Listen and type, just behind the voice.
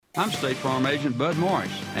I'm State Farm Agent Bud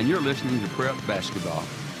Morris, and you're listening to Prep Basketball.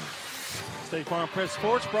 State Farm Prep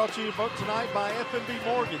Sports brought to you tonight by FMB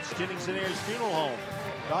Mortgage, Jennings & Ayers Funeral Home,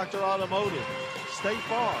 Dr. Automotive, State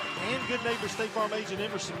Farm, and Good Neighbor State Farm Agent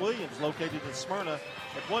Emerson Williams, located in Smyrna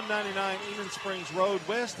at 199 Enon Springs Road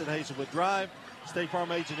West at Hazelwood Drive. State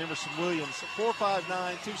Farm Agent Emerson Williams,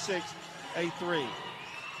 459-2683.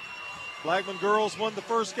 Blackman girls won the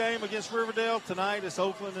first game against Riverdale. Tonight it's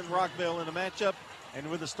Oakland and Rockville in a matchup. And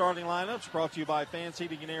with the starting lineups brought to you by Fans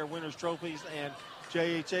Heating and Air Winners Trophies and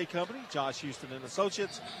JHA Company, Josh Houston and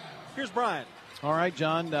Associates. Here's Brian. All right,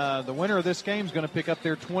 John, the winner of this game is going to pick up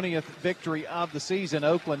their 20th victory of the season.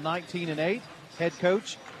 Oakland 19-8. Head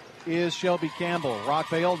coach is Shelby Campbell.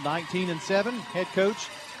 Rockvale 19-7. Head coach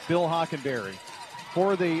Bill Hockenberry.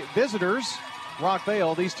 For the visitors,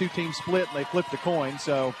 Rockvale, these two teams split and they flipped a coin,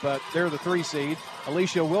 but they're the 3 seed.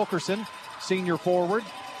 Alicia Wilkerson, senior forward.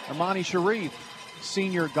 Amani Sharif,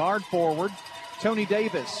 senior guard forward. Tony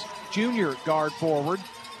Davis, junior guard forward.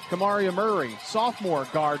 Kamaria Murray, sophomore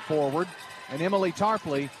guard forward. And Emily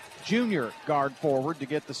Tarpley, junior guard forward, to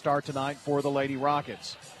get the start tonight for the Lady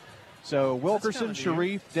Rockets. So Wilkerson,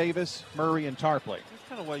 Sharif, Davis, Murray, and Tarpley. That's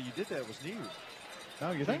kind of the way you did that was new.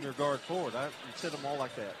 Oh, you think? Junior guard forward. You said them all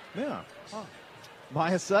like that. Yeah. Huh.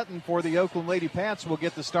 Maya Sutton for the Oakland Lady Pats will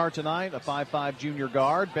get the start tonight, a 5'5 junior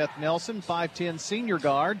guard. Beth Nelson, 5'10 senior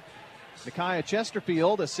guard. Nakia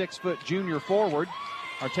Chesterfield, a 6-foot junior forward.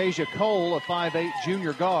 Artasia Cole, a 5'8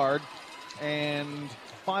 junior guard. And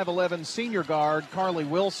 5'11 senior guard Carly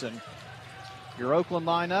Wilson. Your Oakland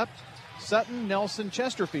lineup, Sutton, Nelson,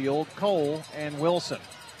 Chesterfield, Cole, and Wilson.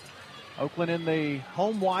 Oakland in the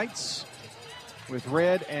home whites with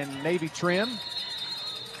red and navy trim.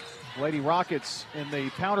 Lady Rockets in the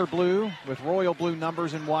powder blue with royal blue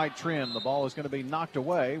numbers and white trim. The ball is going to be knocked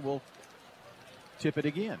away. We'll tip it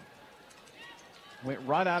again. Went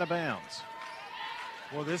right out of bounds.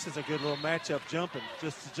 Well, this is a good little matchup jumping.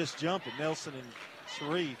 Just jumping. Nelson and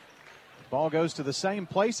Sharif. Ball goes to the same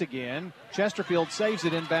place again. Chesterfield saves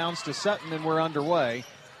it inbounds to Sutton, and we're underway.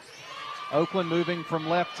 Oakland moving from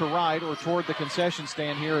left to right or toward the concession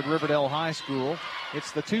stand here at Riverdale High School.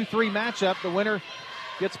 It's the 2-3 matchup. The winner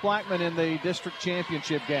gets Blackman in the district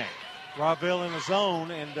championship game. Rockville in a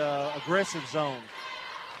zone and aggressive zone.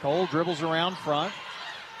 Cole dribbles around front.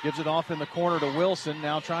 Gives it off in the corner to Wilson.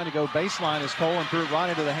 Now trying to go baseline is Cole and threw it right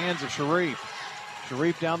into the hands of Sharif.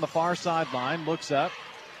 Sharif down the far sideline, looks up.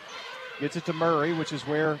 Gets it to Murray, which is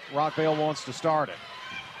where Rockvale wants to start it.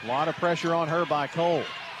 A lot of pressure on her by Cole.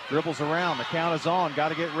 Dribbles around. The count is on. Got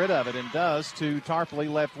to get rid of it, and does to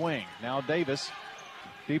Tarpley, left wing. Now Davis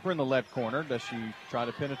deeper in the left corner. Does she try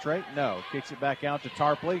to penetrate? No. Kicks it back out to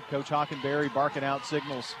Tarpley. Coach Hockenberry barking out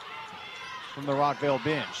signals from the Rockvale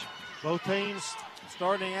bench. Both teams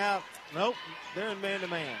starting out, nope, they're in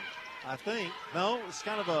man-to-man, I think. No, it's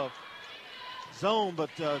kind of a zone, but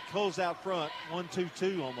Cole's out front,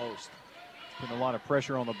 1-2-2 almost. Putting a lot of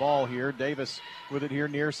pressure on the ball here. Davis with it here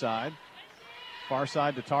near side. Far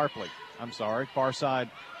side to Tarpley. Far side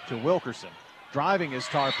to Wilkerson. Driving is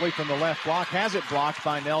Tarpley from the left block. Has it blocked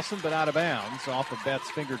by Nelson, but out of bounds off of Beth's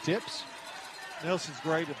fingertips. Nelson's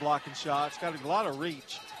great at blocking shots. Got a lot of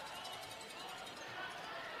reach.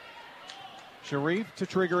 Sharif to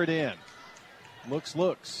trigger it in. Looks.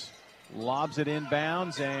 Lobs it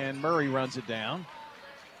inbounds, and Murray runs it down.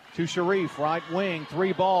 To Sharif, right wing.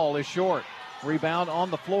 3 ball is short. Rebound on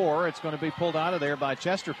the floor. It's going to be pulled out of there by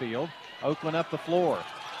Chesterfield. Oakland up the floor.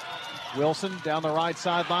 Wilson down the right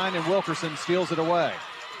sideline, and Wilkerson steals it away.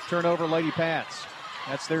 Turnover, Lady Pats.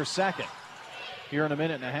 That's their second here in a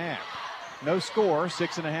minute and a half. No score,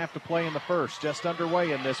 6.5 to play in the first. Just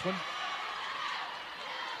underway in this one.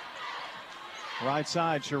 Right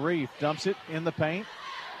side, Sharif dumps it in the paint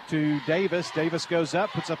to Davis. Davis goes up,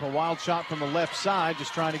 puts up a wild shot from the left side,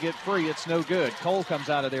 just trying to get free. It's no good. Cole comes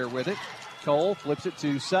out of there with it. Cole flips it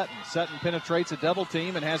to Sutton. Sutton penetrates a double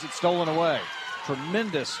team and has it stolen away.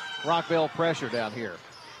 Tremendous Rockvale pressure down here.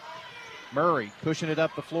 Murray pushing it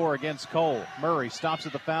up the floor against Cole. Murray stops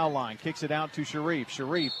at the foul line, kicks it out to Sharif.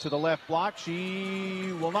 Sharif to the left block.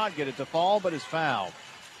 She will not get it to fall, but is fouled.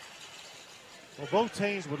 Well, both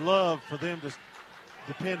teams would love for them to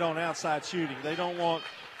depend on outside shooting. They don't want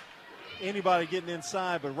anybody getting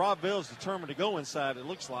inside, but Rockville's determined to go inside, it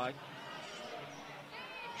looks like.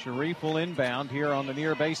 Sharif will inbound here on the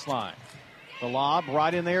near baseline. The lob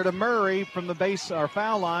right in there to Murray from the base or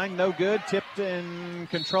foul line. No good. Tipped and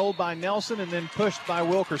controlled by Nelson and then pushed by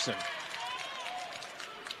Wilkerson.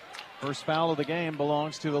 First foul of the game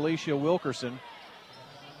belongs to Alicia Wilkerson.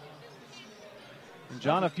 And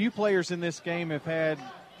John, a few players in this game have had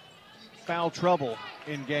foul trouble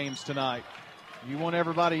in games tonight. You want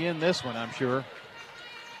everybody in this one, I'm sure.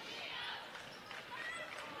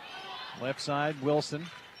 Left side, Wilson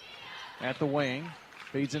at the wing.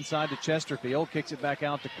 Feeds inside to Chesterfield. Kicks it back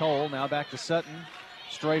out to Cole. Now back to Sutton.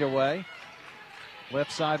 Straight away.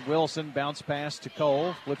 Left side, Wilson. Bounce pass to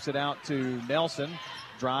Cole. Flips it out to Nelson.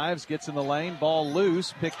 Drives. Gets in the lane. Ball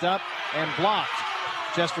loose. Picked up and blocked.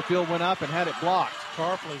 Chesterfield went up and had it blocked.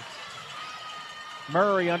 Tarpley.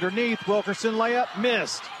 Murray underneath. Wilkerson layup.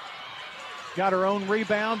 Missed. Got her own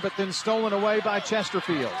rebound, but then stolen away by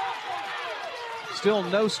Chesterfield. Still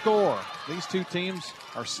no score. These two teams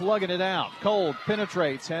are slugging it out. Cole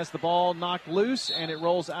penetrates, has the ball knocked loose, and it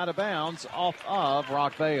rolls out of bounds off of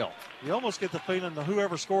Rockvale. You almost get the feeling that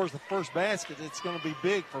whoever scores the first basket, it's going to be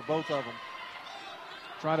big for both of them.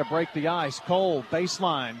 Try to break the ice. Cole,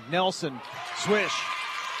 baseline. Nelson, swish.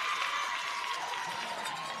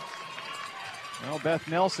 Well, Beth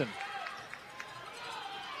Nelson,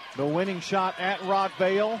 the winning shot at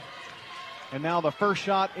Rockvale. And now the first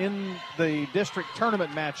shot in the district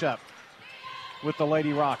tournament matchup with the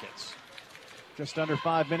Lady Rockets. Just under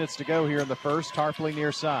 5 minutes to go here in the first. Tarpley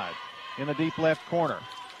near side. In the deep left corner.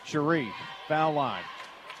 Sharif, foul line.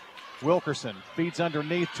 Wilkerson feeds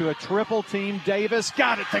underneath to a triple team. Davis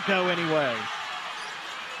got it to go anyway.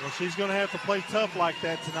 Well, she's going to have to play tough like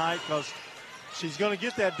that tonight because she's going to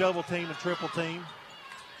get that double team and triple team.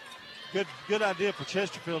 Good idea for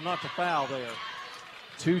Chesterfield not to foul there.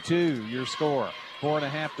 2-2 your score.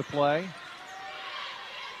 4.5 to play.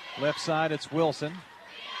 Left side, it's Wilson.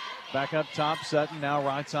 Back up top, Sutton. Now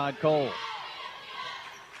right side, Cole.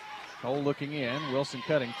 Cole looking in. Wilson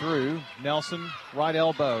cutting through. Nelson, right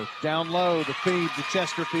elbow. Down low, the feed to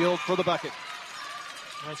Chesterfield for the bucket.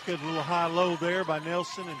 That's good. A little high-low there by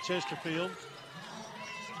Nelson and Chesterfield.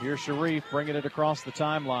 Here's Sharif bringing it across the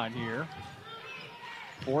timeline here.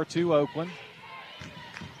 4-2 Oakland.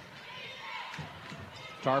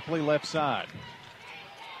 Tarpley left side.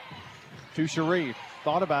 To Sharif.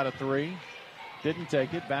 Thought about a three. Didn't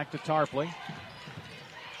take it. Back to Tarpley.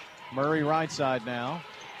 Murray right side now.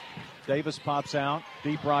 Davis pops out.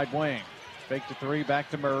 Deep right wing. Fake to three.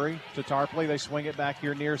 Back to Murray. To Tarpley. They swing it back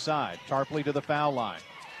here near side. Tarpley to the foul line.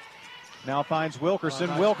 Now finds Wilkerson.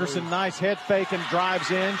 Nice Wilkerson, move. nice head fake and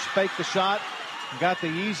drives in. Faked the shot. Got the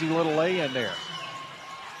easy little lay in there.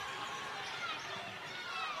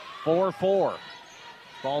 4-4.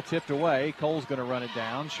 Ball tipped away. Cole's going to run it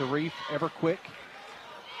down. Sharif, ever quick.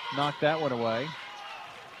 Knocked that one away.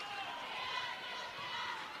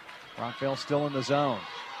 Rockvale still in the zone.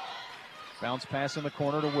 Bounce pass in the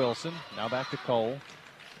corner to Wilson. Now back to Cole.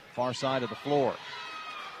 Far side of the floor.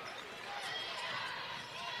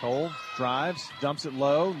 Cole drives, dumps it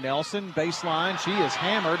low. Nelson, baseline. She is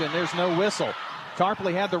hammered, and there's no whistle.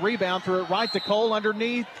 Tarpley had the rebound, threw it right to Cole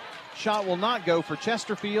underneath. Shot will not go for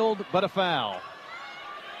Chesterfield, but a foul.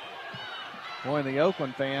 Boy, and the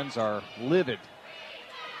Oakland fans are livid.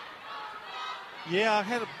 Yeah, I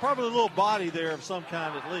had probably a little body there of some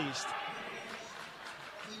kind at least.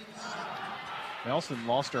 Nelson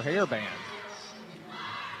lost her hairband.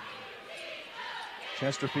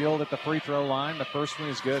 Chesterfield at the free throw line. The first one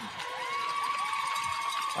is good.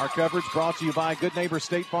 Our coverage brought to you by Good Neighbor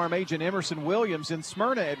State Farm agent Emerson Williams in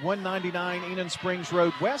Smyrna at 199 Enon Springs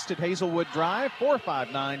Road West at Hazelwood Drive,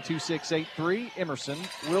 459-2683, Emerson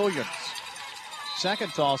Williams.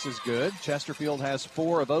 Second toss is good. Chesterfield has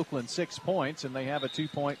 4 of Oakland's 6 points, and they have a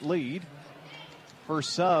 2-point lead.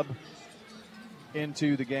 First sub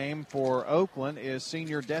into the game for Oakland is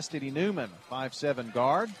senior Destiny Newman, 5'7"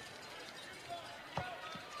 guard.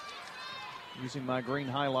 Using my green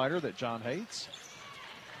highlighter that John hates.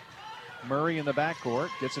 Murray in the backcourt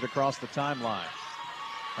gets it across the timeline.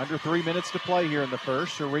 Under 3 minutes to play here in the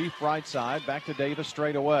first. Sharif right side, back to Davis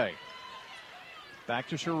straight away. Back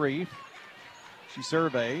to Sharif. She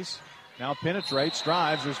surveys, now penetrates,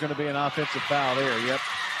 drives. There's going to be an offensive foul there, yep.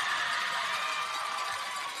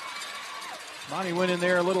 Monty went in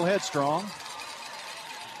there a little headstrong.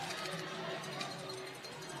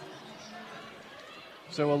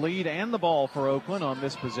 So a lead and the ball for Oakland on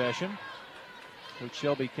this possession, with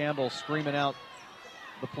Shelby Campbell screaming out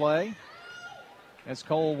the play as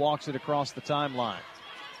Cole walks it across the timeline.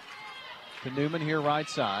 To Newman here right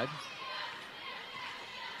side.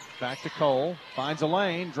 Back to Cole, finds a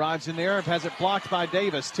lane, drives in there, has it blocked by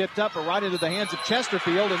Davis, tipped up but right into the hands of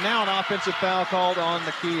Chesterfield, and now an offensive foul called on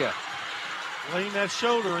Nakia. Lean that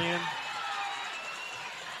shoulder in.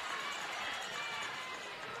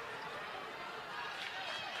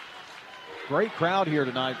 Great crowd here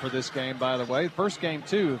tonight for this game, by the way. First game,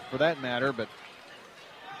 too, for that matter, but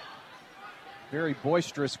very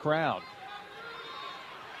boisterous crowd.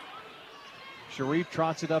 Sharif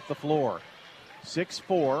trots it up the floor.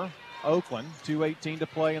 6-4, Oakland, 2:18 to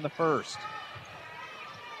play in the first.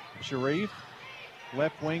 Sharif,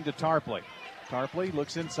 left wing to Tarpley. Tarpley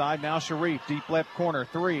looks inside, now Sharif, deep left corner,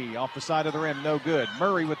 3, off the side of the rim, no good.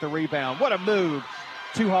 Murray with the rebound, what a move.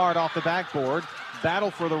 Too hard off the backboard.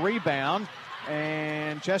 Battle for the rebound,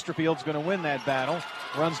 and Chesterfield's going to win that battle.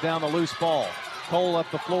 Runs down the loose ball. Cole up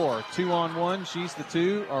the floor, 2-on-1. She's the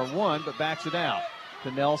 2, or 1, but backs it out.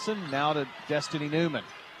 To Nelson, now to Destiny Newman.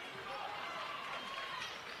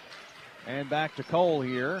 And back to Cole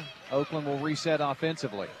here. Oakland will reset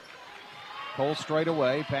offensively. Cole straight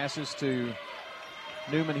away, passes to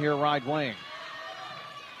Newman here, right wing.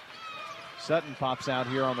 Sutton pops out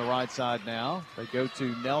here on the right side now. They go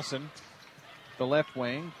to Nelson, the left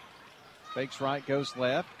wing. Fakes right, goes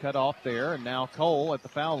left, cut off there. And now Cole at the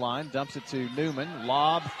foul line, dumps it to Newman.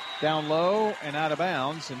 Lob down low and out of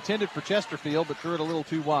bounds. Intended for Chesterfield, but threw it a little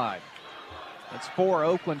too wide. That's 4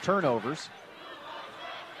 Oakland turnovers.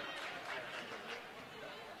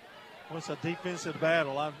 Well, it's a defensive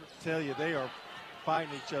battle. I tell you, they are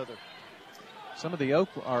fighting each other. Some of the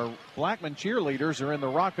Blackman cheerleaders are in the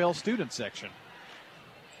Rockville student section.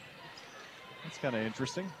 That's kind of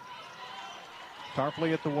interesting.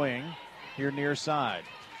 Tarpley at the wing, here near side.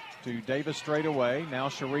 To Davis straight away. Now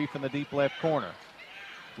Sharif in the deep left corner.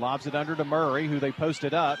 Lobs it under to Murray, who they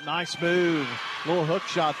posted up. Nice move. Little hook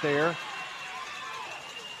shot there.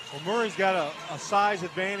 Well, Murray's got a size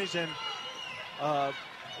advantage and a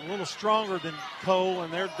little stronger than Cole,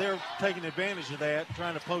 and they're taking advantage of that,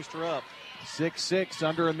 trying to post her up. 6-6,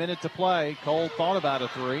 under a minute to play. Cole thought about a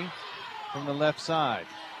 3 from the left side.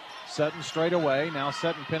 Sutton straight away. Now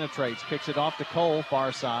Sutton penetrates, kicks it off to Cole,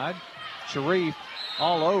 far side. Sharif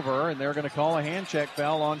all over, and they're going to call a hand check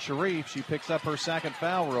foul on Sharif. She picks up her second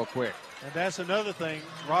foul real quick. And that's another thing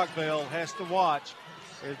Rockville has to watch,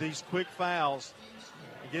 is these quick fouls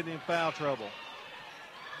and getting in foul trouble.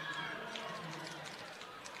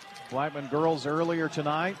 Blackman girls earlier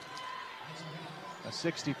tonight, a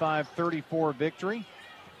 65-34 victory.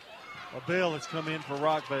 A bill has come in for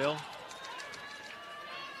Rockville.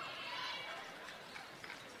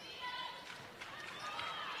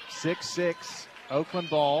 Six, Oakland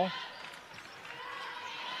ball.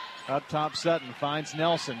 Up top, Sutton finds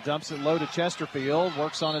Nelson, dumps it low to Chesterfield,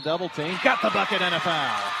 works on a double team, got the bucket and a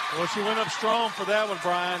foul. Well, she went up strong for that one,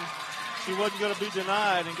 Brian. She wasn't going to be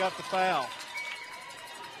denied and got the foul.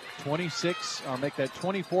 26, or make that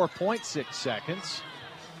 24.6 seconds.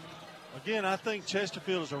 Again, I think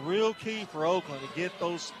Chesterfield is a real key for Oakland to get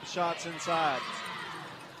those shots inside.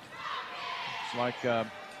 It's like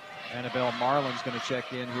Annabelle Marlin's going to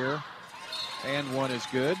check in here. And one is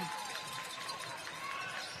good.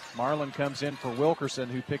 Marlin comes in for Wilkerson,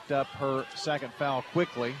 who picked up her second foul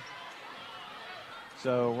quickly.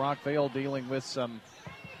 So Rockville dealing with some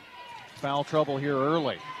foul trouble here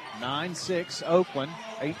early. 9-6, Oakland,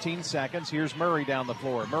 18 seconds. Here's Murray down the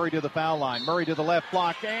floor. Murray to the foul line. Murray to the left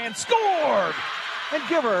block and scored! And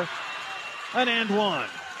give her an and one.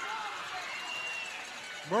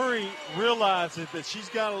 Murray realizes that she's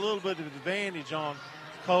got a little bit of advantage on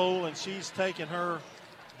Cole, and she's taken her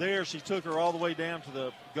there. She took her all the way down to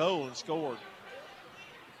the goal and scored.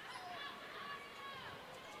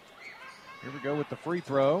 Here we go with the free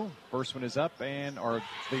throw. First one is up, the and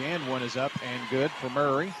one is up and good for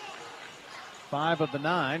Murray. 5 of the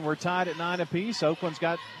 9. We're tied at 9 apiece. Oakland's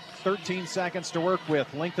got 13 seconds to work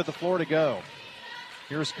with. Length of the floor to go.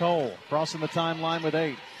 Here's Cole crossing the timeline with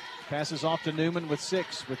 8. Passes off to Newman with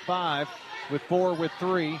 6, with 5, with 4, with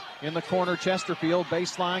 3. In the corner, Chesterfield,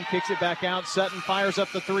 baseline, kicks it back out. Sutton fires up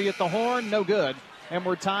the 3 at the horn. No good. And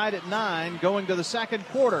we're tied at 9 going to the second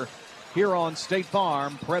quarter here on State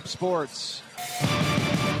Farm Prep Sports.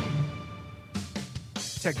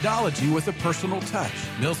 Technology with a personal touch.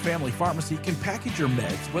 Mills Family Pharmacy can package your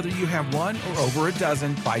meds, whether you have 1 or over a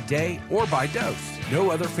dozen, by day or by dose.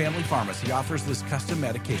 No other family pharmacy offers this custom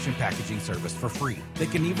medication packaging service for free. They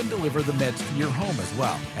can even deliver the meds to your home as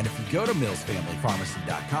well. And if you go to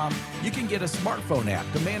millsfamilypharmacy.com, you can get a smartphone app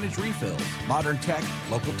to manage refills. Modern tech,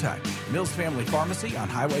 local touch. Mills Family Pharmacy on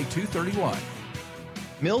Highway 231.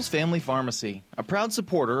 Mills Family Pharmacy, a proud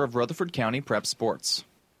supporter of Rutherford County Prep Sports.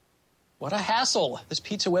 What a hassle. This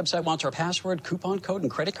pizza website wants our password, coupon code,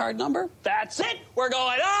 and credit card number. That's it. We're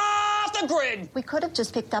going off the grid. We could have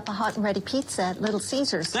just picked up a hot and ready pizza at Little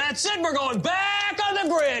Caesars. That's it. We're going back on the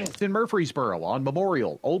grid. In Murfreesboro on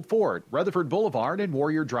Memorial, Old Fort, Rutherford Boulevard, and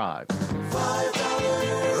Warrior Drive.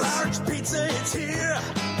 $5. Large pizza, it's here.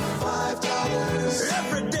 $5.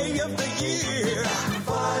 Every day of the year.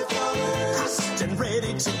 $5. Hot and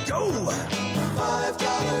ready to go. $5.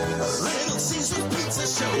 Little Caesars Pizza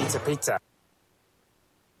Show. Pizza.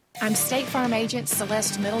 I'm State Farm agent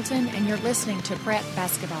Celeste Middleton, and you're listening to Prep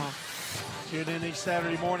Basketball. Tune in each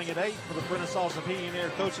Saturday morning at 8 for the Prentice Awesome Heating and Air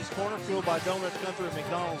Coaches Corner, fueled by Donut Country and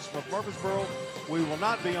McDonald's of Murfreesboro. We will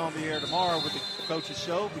not be on the air tomorrow with the Coaches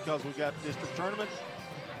Show because we've got district tournament.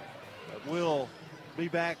 But we'll be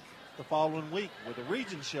back the following week with a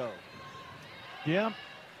region show. Yeah,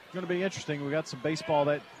 going to be interesting. We got some baseball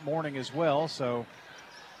that morning as well, so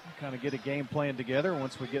we'll kind of get a game plan together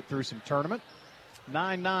once we get through some tournament.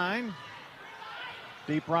 9-9.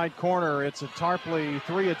 Deep right corner. It's a Tarpley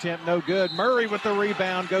 3 attempt, no good. Murray with the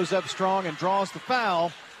rebound, goes up strong and draws the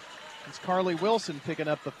foul. It's Carly Wilson picking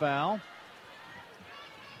up the foul.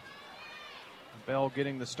 Bell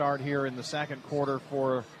getting the start here in the second quarter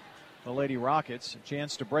for the Lady Rockets. A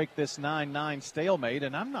chance to break this 9-9 stalemate,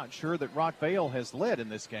 and I'm not sure that Rockvale has led in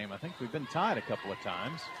this game. I think we've been tied a couple of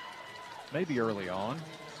times, maybe early on.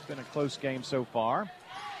 It's been a close game so far.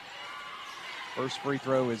 First free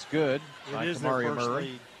throw is good. It is their first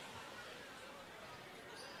lead.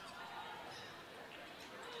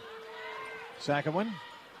 Second one,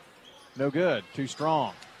 no good. Too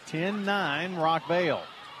strong. 10-9 Rockvale.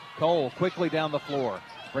 Cole quickly down the floor.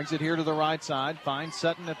 Brings it here to the right side. Finds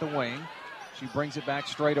Sutton at the wing. She brings it back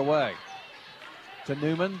straight away. To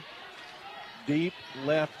Newman. Deep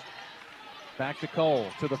left. Back to Cole.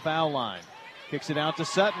 To the foul line. Kicks it out to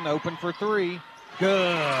Sutton. Open for three.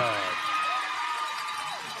 Good.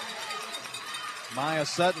 Maya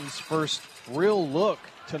Sutton's first real look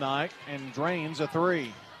tonight and drains a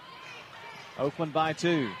three. Oakland by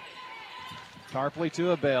 2. Tarpley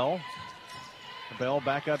to Abell. Abell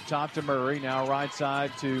back up top to Murray. Now right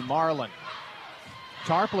side to Marlin.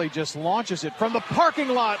 Tarpley just launches it from the parking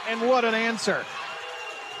lot, and what an answer.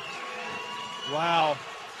 Wow.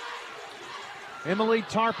 Emily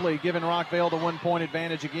Tarpley giving Rockvale the 1-point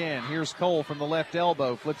advantage again. Here's Cole from the left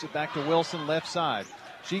elbow. Flips it back to Wilson, left side.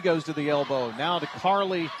 She goes to the elbow. Now to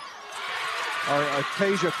Tasia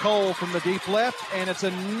Cole from the deep left, and it's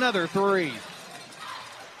another three.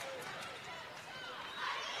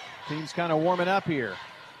 Team's kind of warming up here.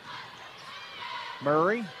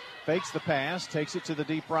 Murray fakes the pass, takes it to the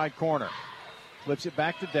deep right corner. Flips it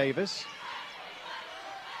back to Davis.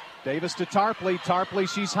 Davis to Tarpley. Tarpley,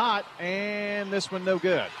 she's hot, and this one no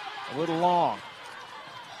good. A little long.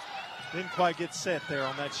 Didn't quite get set there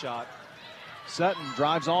on that shot. Sutton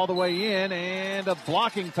drives all the way in, and a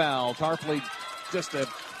blocking foul. Tarpley just a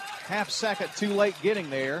half second too late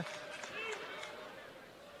getting there.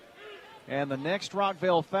 And the next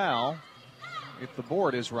Rockvale foul, if the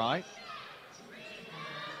board is right,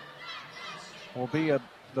 will be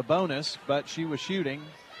the bonus, but she was shooting.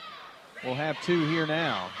 We'll have 2 here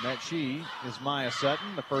now. That she is Maya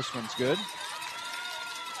Sutton. The first one's good.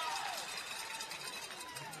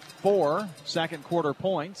 4 second quarter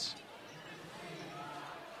points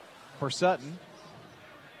for Sutton.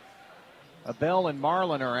 Abell and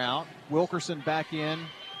Marlin are out. Wilkerson back in.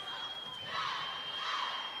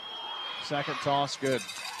 Second toss, good.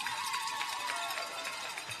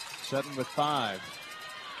 Sutton with 5.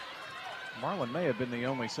 Marlin may have been the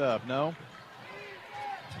only sub. No.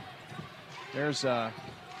 There's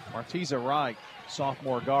Martiza Wright,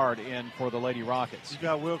 sophomore guard, in for the Lady Rockets. You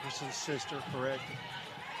got Wilkerson's sister, correct?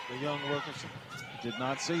 The young Wilkerson. Did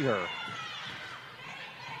not see her.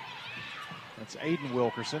 That's Aiden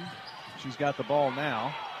Wilkerson. She's got the ball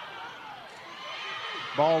now.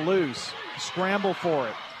 Ball loose. Scramble for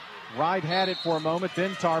it. Wright had it for a moment,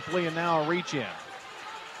 then Tarpley, and now a reach in.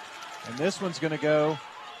 And this one's going to go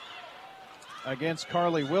against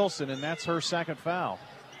Carly Wilson, and that's her second foul.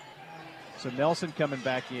 So Nelson coming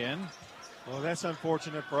back in. Well, that's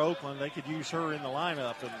unfortunate for Oakland. They could use her in the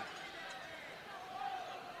lineup. And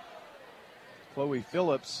Chloe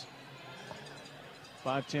Phillips,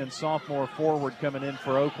 5'10" sophomore forward, coming in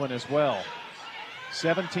for Oakland as well.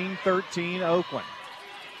 17-13 Oakland.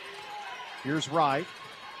 Here's Wright.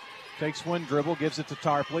 Takes one dribble, gives it to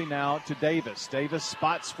Tarpley, now to Davis. Davis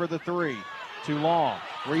spots for the three. Too long.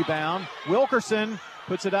 Rebound. Wilkerson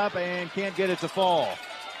puts it up and can't get it to fall.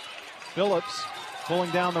 Phillips pulling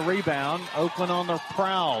down the rebound. Oakland on the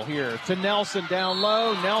prowl here. To Nelson down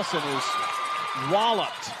low. Nelson is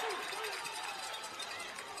walloped.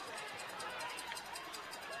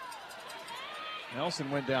 Nelson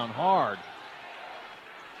went down hard.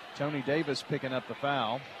 Tony Davis picking up the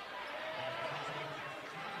foul.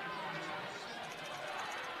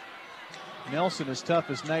 Nelson is tough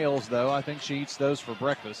as nails, though. I think she eats those for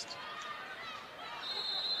breakfast.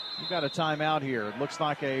 We've got a timeout here. It looks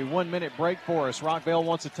like a 1-minute break for us. Rockvale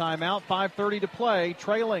wants a timeout. 5:30 to play.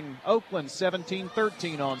 Trailing Oakland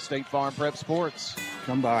 17-13 on State Farm Prep Sports.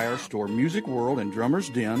 Come by our store, Music World and Drummer's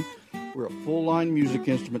Den, We're a full-line music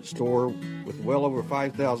instrument store with well over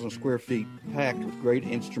 5,000 square feet packed with great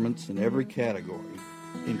instruments in every category.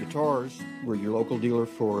 In guitars, we're your local dealer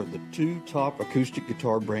for the 2 top acoustic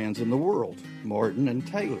guitar brands in the world, Martin and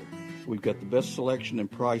Taylor. We've got the best selection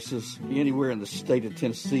and prices anywhere in the state of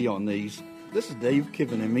Tennessee on these. This is Dave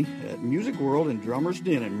Kivenemy at Music World and Drummers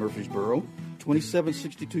Den in Murfreesboro,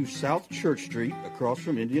 2762 South Church Street, across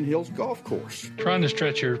from Indian Hills Golf Course. Trying to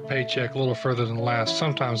stretch your paycheck a little further than last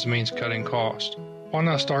sometimes means cutting costs. Why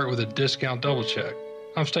not start with a discount double check?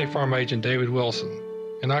 I'm State Farm Agent David Wilson,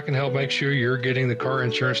 and I can help make sure you're getting the car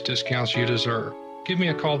insurance discounts you deserve. Give me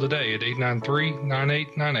a call today at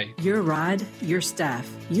 893-9898. Your ride, your stuff.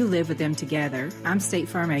 You live with them together. I'm State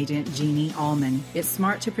Farm Agent Jeannie Allman. It's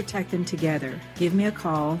smart to protect them together. Give me a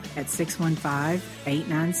call at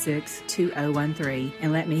 615-896-2013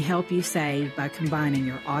 and let me help you save by combining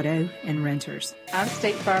your auto and renters. I'm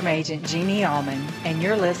State Farm Agent Jeannie Allman, and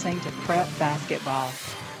you're listening to Prep Basketball.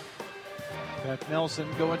 Beth Nelson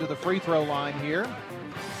going to the free throw line here.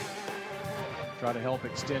 Try to help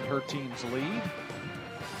extend her team's lead.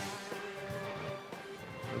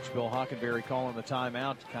 Coach Bill Hockenberry calling the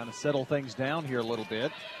timeout to kind of settle things down here a little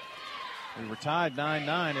bit. We were tied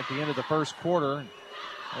 9-9 at the end of the first quarter.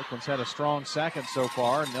 Oakland's had a strong second so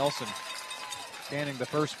far. Nelson scanning the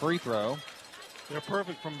first free throw. They're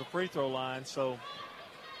perfect from the free throw line, so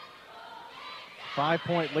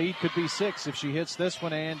 5-point lead could be 6 if she hits this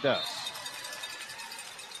one, and does.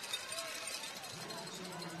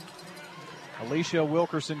 Alicia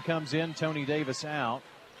Wilkerson comes in, Tony Davis out.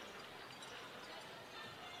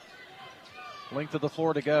 Length of the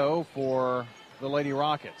floor to go for the Lady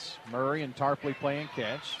Rockets. Murray and Tarpley playing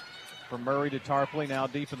catch. From Murray to Tarpley, now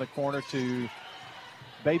deep in the corner to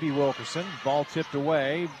Baby Wilkerson. Ball tipped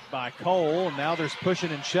away by Cole. Now there's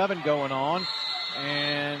pushing and shoving going on.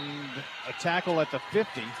 And a tackle at the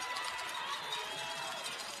 50.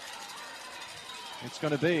 It's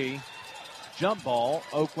going to be jump ball,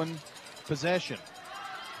 Oakland possession.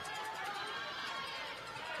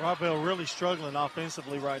 Rockville really struggling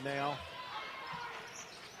offensively right now.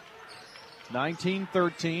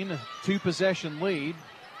 19-13, 2-possession lead.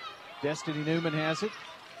 Destiny Newman has it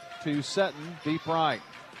to Sutton, deep right.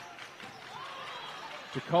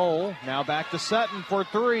 To Cole, now back to Sutton for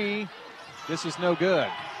 3. This is no good.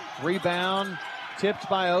 Rebound tipped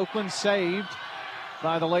by Oakland, saved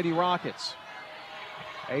by the Lady Rockets.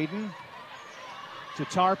 Aiden to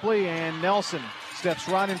Tarpley, and Nelson steps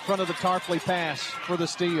right in front of the Tarpley pass for the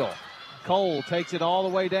steal. Cole takes it all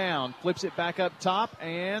the way down, flips it back up top,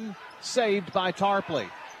 and saved by Tarpley.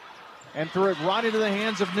 And threw it right into the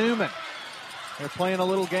hands of Newman. They're playing a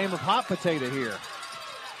little game of hot potato here.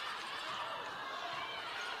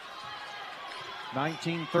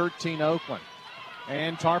 19-13 Oakland.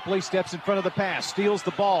 And Tarpley steps in front of the pass, steals the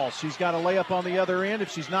ball. She's got a layup on the other end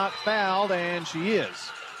if she's not fouled, and she is.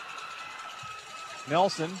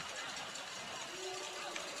 Nelson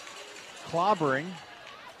clobbering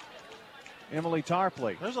Emily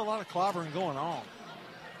Tarpley. There's a lot of clobbering going on.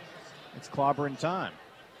 It's clobbering time.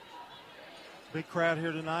 Big crowd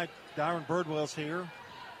here tonight. Dyron Birdwell's here.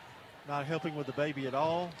 Not helping with the baby at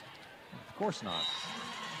all. Of course not.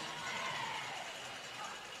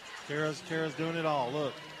 Kara's doing it all.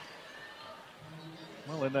 Look.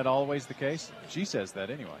 Well, isn't that always the case? She says that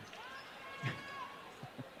anyway.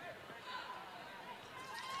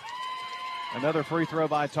 Another free throw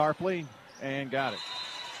by Tarpley, and got it.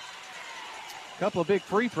 A couple of big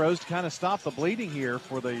free throws to kind of stop the bleeding here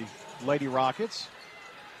for the Lady Rockets.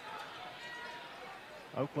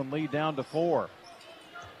 Oakland lead down to 4.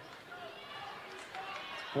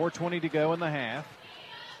 4:20 to go in the half.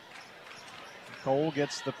 Cole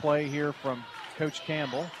gets the play here from Coach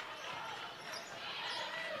Campbell.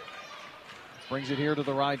 Brings it here to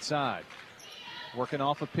the right side. Working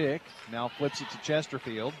off a pick. Now flips it to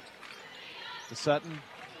Chesterfield. To Sutton,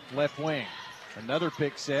 left wing. Another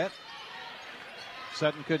pick set.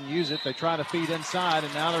 Sutton couldn't use it. They try to feed inside,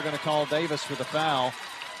 and now they're going to call Davis for the foul.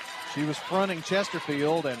 She was fronting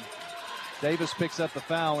Chesterfield, and Davis picks up the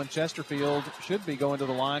foul, and Chesterfield should be going to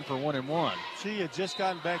the line for 1-1. She had just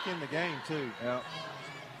gotten back in the game, too. Yeah.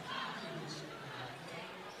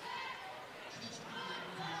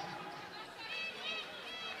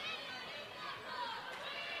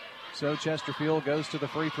 So Chesterfield goes to the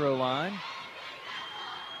free throw line.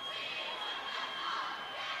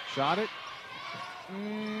 Shot it.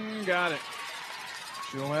 Got it.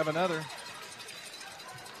 She'll have another.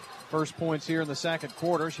 First points here in the second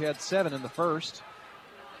quarter. She had 7 in the first.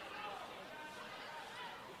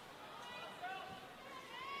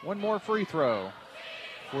 One more free throw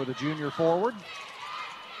for the junior forward.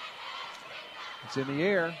 It's in the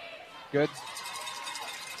air. Good.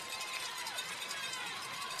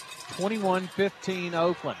 21-15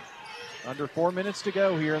 Oakland. Under 4 minutes to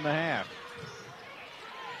go here in the half.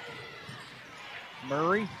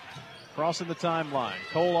 Murray crossing the timeline.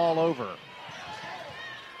 Cole all over.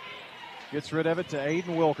 Gets rid of it to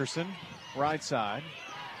Aiden Wilkerson, right side.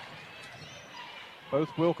 Both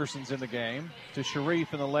Wilkersons in the game. To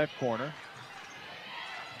Sharif in the left corner.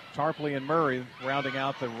 Tarpley and Murray rounding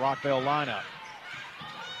out the Rockvale lineup.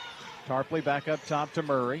 Tarpley back up top to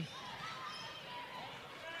Murray.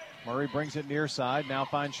 Murray brings it near side. Now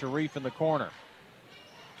finds Sharif in the corner.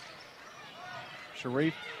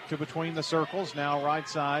 Sharif to between the circles. Now right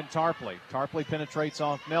side, Tarpley. Tarpley penetrates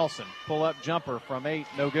off Nelson. Pull-up jumper from 8.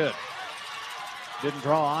 No good. Didn't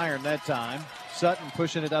draw iron that time. Sutton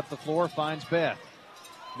pushing it up the floor. Finds Beth.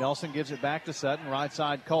 Nelson gives it back to Sutton. Right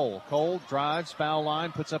side, Cole. Cole drives, foul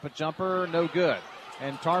line, puts up a jumper. No good.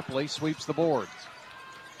 And Tarpley sweeps the boards.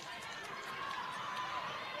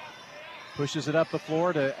 Pushes it up the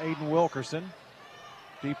floor to Aiden Wilkerson.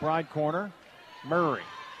 Deep right corner. Murray.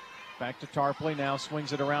 Back to Tarpley. Now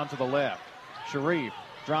swings it around to the left. Sharif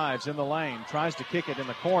drives in the lane. Tries to kick it in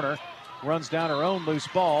the corner. Runs down her own loose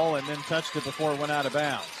ball and then touched it before it went out of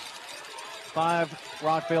bounds. 5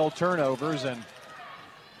 Rockvale turnovers, and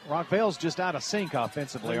Rockvale's just out of sync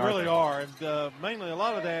offensively. They really are. And mainly a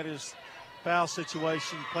lot of that is foul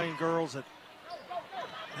situation, playing girls that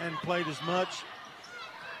hadn't played as much.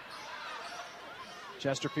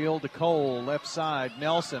 Chesterfield to Cole, left side.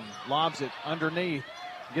 Nelson lobs it underneath.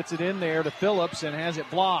 Gets it in there to Phillips and has it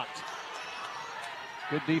blocked.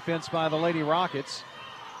 Good defense by the Lady Rockets.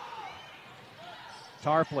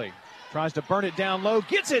 Tarpley tries to burn it down low.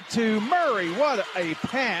 Gets it to Murray. What a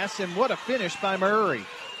pass and what a finish by Murray.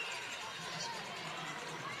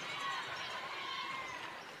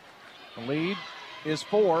 The lead is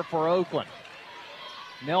 4 for Oakland.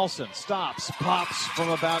 Nelson stops, pops from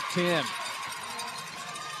about 10.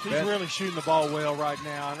 She's really shooting the ball well right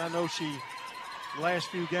now, and I know last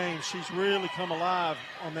few games, she's really come alive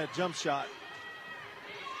on that jump shot.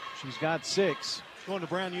 She's got 6. She's going to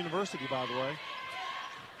Brown University, by the way.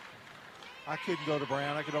 I couldn't go to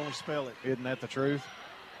Brown. I could only spell it. Isn't that the truth?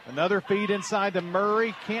 Another feed inside to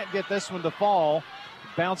Murray. Can't get this one to fall.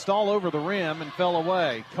 Bounced all over the rim and fell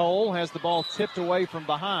away. Cole has the ball tipped away from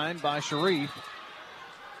behind by Sharif.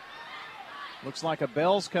 Looks like a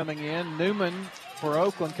Bell's coming in. Newman for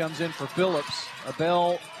Oakland comes in for Phillips. A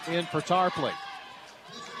Bell in for Tarpley.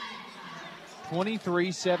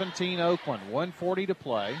 23-17 Oakland. 1:40 to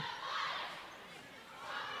play.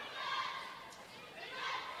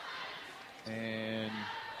 And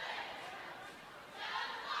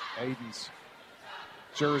Aiden's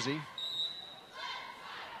jersey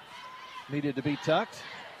needed to be tucked.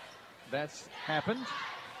 That's happened.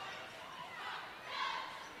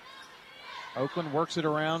 Oakland works it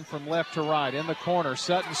around from left to right. In the corner,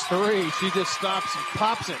 Sutton's 3. She just stops and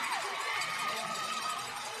pops it.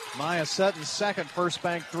 Maya Sutton's second First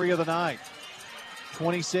Bank 3 of the night.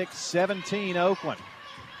 26-17 Oakland.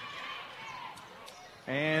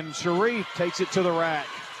 And Sharif takes it to the rack.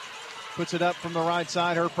 Puts it up from the right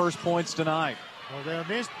side, her first points tonight. Well,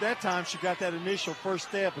 that time she got that initial first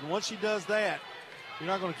step, and once she does that, you're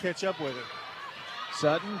not going to catch up with her.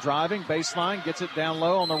 Sutton driving, baseline, gets it down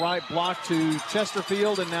low on the right block to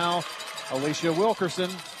Chesterfield, and now Alicia Wilkerson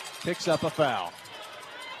picks up a foul.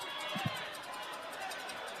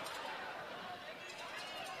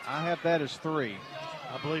 I have that as 3.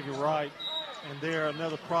 I believe you're right, and they're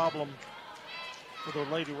another problem for the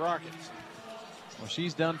Lady Rockets. Well,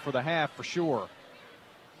 she's done for the half for sure.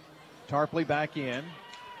 Tarpley back in.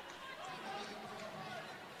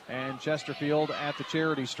 And Chesterfield at the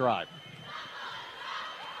charity stripe.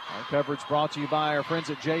 Our coverage brought to you by our friends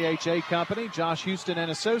at JHA Company, Josh Houston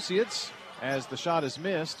and Associates. As the shot is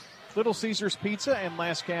missed, Little Caesars Pizza and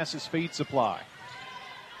Lascassas Feed Supply.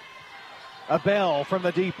 A Bell from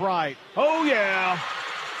the deep right. Oh, yeah.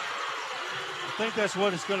 I think that's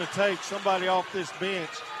what it's going to take, somebody off this bench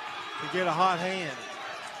to get a hot hand.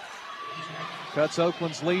 Cuts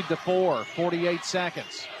Oakland's lead to 4, 48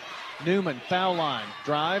 seconds. Newman, foul line,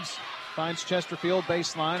 drives, finds Chesterfield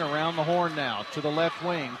baseline around the horn now to the left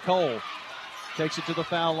wing. Cole takes it to the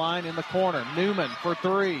foul line in the corner. Newman for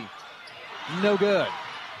 3. No good.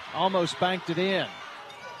 Almost banked it in.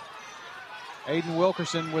 Aiden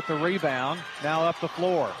Wilkerson with the rebound, now up the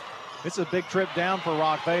floor. It's a big trip down for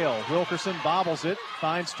Rockvale. Wilkerson bobbles it,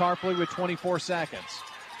 finds Tarpley with 24 seconds.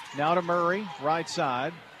 Now to Murray, right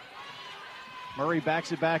side. Murray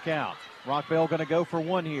backs it back out. Rockvale going to go for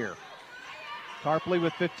 1 here. Tarpley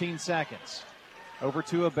with 15 seconds. Over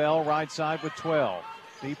to Abell, right side with 12.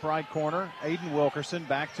 Deep right corner, Aiden Wilkerson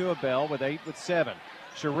back to Abell with 8 with 7.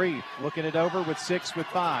 Sharif looking it over with 6 with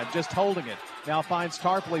 5, just holding it. Now finds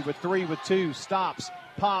Tarpley with 3 with 2, stops,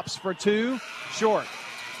 pops for 2, short.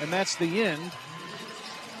 And that's the end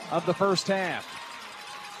of the first half.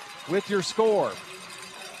 With your score,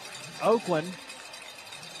 Oakland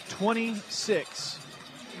 26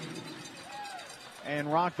 and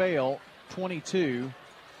Rockvale 22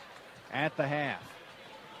 at the half.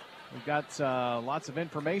 We've got lots of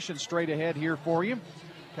information straight ahead here for you.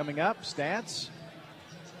 Coming up, stats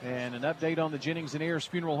and an update on the Jennings and Ayers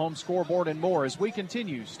Funeral Home scoreboard and more as we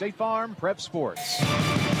continue State Farm Prep Sports.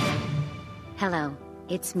 Hello,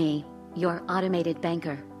 it's me, your automated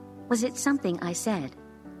banker. Was it something I said?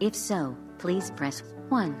 If so, please press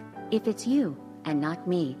 1. If it's you and not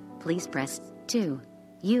me, please press 2.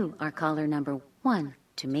 You are caller number 1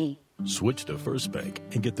 to me. Switch to First Bank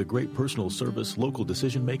and get the great personal service, local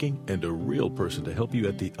decision-making, and a real person to help you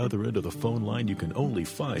at the other end of the phone line you can only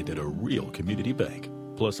find at a real community bank.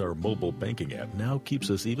 Plus, our mobile banking app now keeps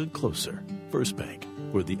us even closer. First Bank,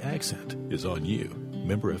 where the accent is on you.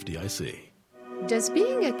 Member FDIC. Does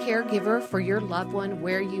being a caregiver for your loved one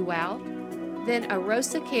wear you out? Then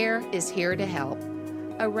Arosa Care is here to help.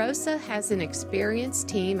 Arosa has an experienced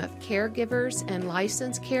team of caregivers and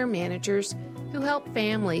licensed care managers who help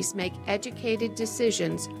families make educated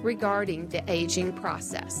decisions regarding the aging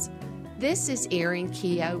process. This is Erin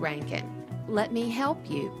Keogh Rankin. Let me help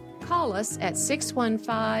you. Call us at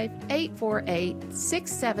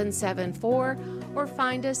 615-848-6774 or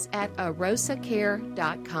find us at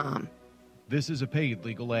arosacare.com. This is a paid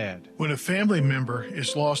legal ad. When a family member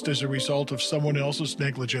is lost as a result of someone else's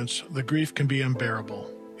negligence, the grief can be unbearable.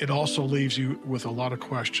 It also leaves you with a lot of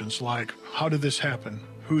questions like, how did this happen?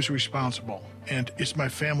 Who's responsible? And is my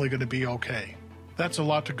family going to be okay? That's a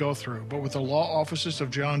lot to go through, but with the law offices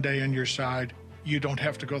of John Day on your side, you don't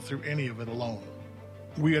have to go through any of it alone.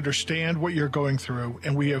 We understand what you're going through,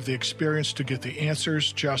 and we have the experience to get the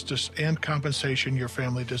answers, justice, and compensation your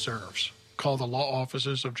family deserves. Call the law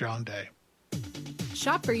offices of John Day.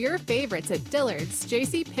 Shop for your favorites at Dillard's,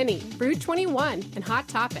 JCPenney, Brew 21, and Hot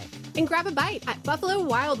Topic. And grab a bite at Buffalo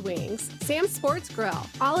Wild Wings, Sam's Sports Grill,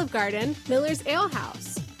 Olive Garden, Miller's Ale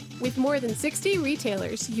House. With more than 60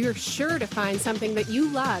 retailers, you're sure to find something that you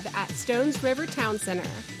love at Stones River Town Center.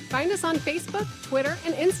 Find us on Facebook, Twitter,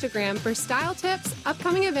 and Instagram for style tips,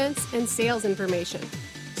 upcoming events, and sales information.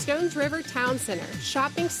 Stones River Town Center,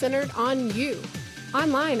 shopping centered on you.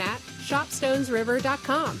 Online at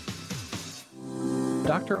shopstonesriver.com.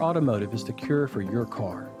 Dr. Automotive is the cure for your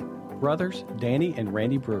car. Brothers Danny and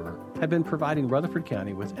Randy Brewer have been providing Rutherford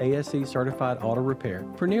County with ASE certified auto repair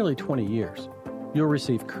for nearly 20 years. You'll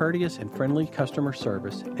receive courteous and friendly customer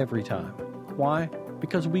service every time. Why?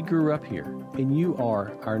 Because we grew up here, and you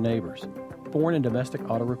are our neighbors. Foreign and domestic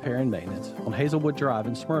auto repair and maintenance on Hazelwood Drive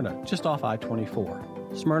in Smyrna, just off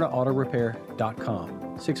I-24.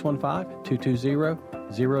 SmyrnaAutorepair.com,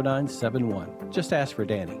 615-220-0971. Just ask for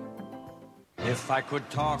Danny. If I could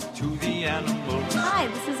talk to the animals. Hi,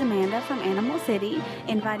 this is Amanda from Animal City,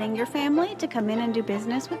 inviting your family to come in and do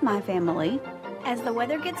business with my family. As the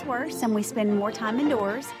weather gets worse and we spend more time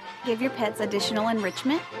indoors, give your pets additional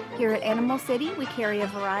enrichment. Here at Animal City, we carry a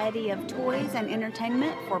variety of toys and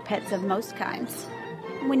entertainment for pets of most kinds.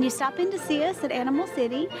 When you stop in to see us at Animal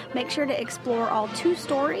City, make sure to explore all 2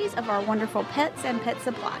 stories of our wonderful pets and pet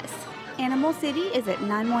supplies. Animal City is at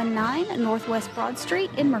 919 Northwest Broad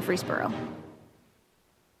Street in Murfreesboro.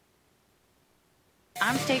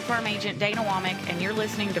 I'm State Farm Agent Dana Womack, and you're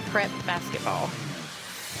listening to Prep Basketball.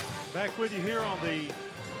 Back with you here on the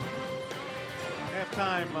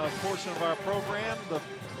halftime portion of our program. The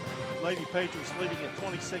Lady Patriots leading at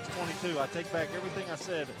 26-22. I take back everything I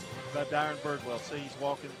said about Darren Birdwell. See, he's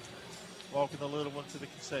walking the little one to the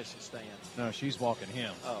concession stand. No, she's walking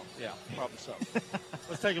him. Oh, yeah, probably so.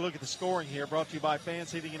 Let's take a look at the scoring here. Brought to you by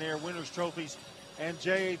Fans Heating and Air Winners Trophies and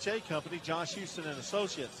JHA Company, Josh Houston and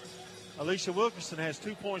Associates. Alicia Wilkerson has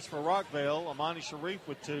 2 points for Rockvale. Amani Sharif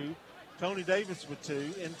with 2. Tony Davis with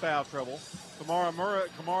 2 in foul trouble.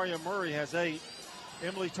 Kamaria Murray has 8.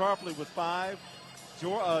 Emily Tarpley with 5.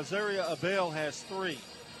 Zaria Abell has 3.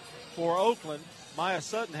 For Oakland, Maya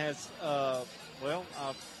Sutton has, I've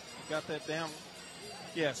got that down.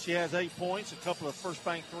 Yes, she has 8 points, a couple of first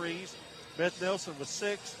bank threes. Beth Nelson with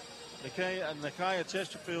 6. Nakia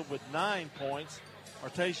Chesterfield with 9 points.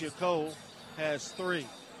 Artasia Cole has 3.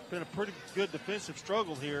 Been a pretty good defensive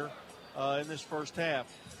struggle here in this first half.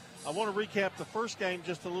 I want to recap the first game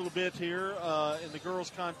just a little bit here in the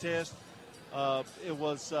girls' contest. It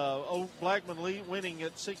was Blackman winning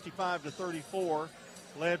at 65-34,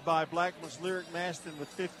 led by Blackman's Lyric Maston with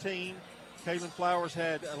 15. Caitlin Flowers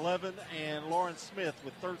had 11 and Lauren Smith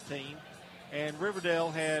with 13. And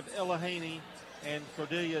Riverdale had Ella Haney and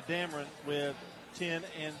Cordelia Dameron with 10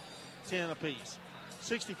 and 10 apiece.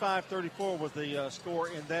 65-34 was the score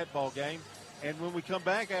in that ball game. And when we come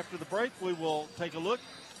back after the break, we will take a look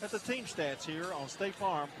at the team stats here on State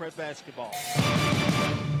Farm Prep Basketball.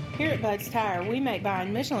 Here at Bud's Tire, we make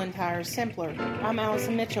buying Michelin tires simpler. I'm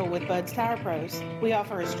Allison Mitchell with Bud's Tire Pros. We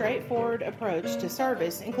offer a straightforward approach to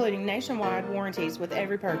service, including nationwide warranties with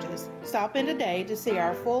every purchase. Stop in today to see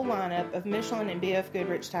our full lineup of Michelin and BF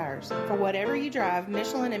Goodrich tires. For whatever you drive,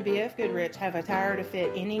 Michelin and BF Goodrich have a tire to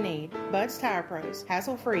fit any need. Bud's Tire Pros,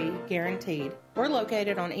 hassle-free, guaranteed. We're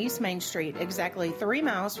located on East Main Street, exactly 3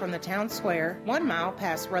 miles from the town square, 1 mile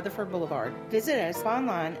past Rutherford Boulevard. Visit us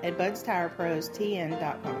online at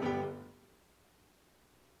budstireprostn.com.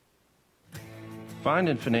 Find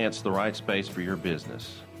and finance the right space for your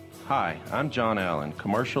business. Hi, I'm John Allen,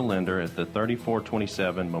 commercial lender at the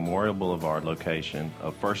 3427 Memorial Boulevard location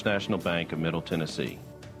of First National Bank of Middle Tennessee.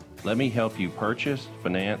 Let me help you purchase,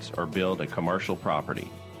 finance, or build a commercial property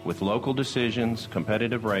with local decisions,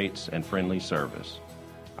 competitive rates, and friendly service.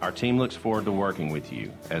 Our team looks forward to working with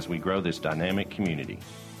you as we grow this dynamic community.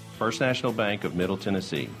 First National Bank of Middle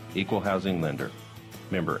Tennessee, Equal Housing Lender.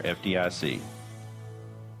 Member FDIC.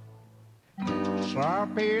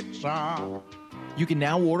 Pizza. You can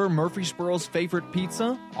now order Murfreesboro's favorite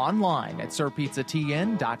pizza online at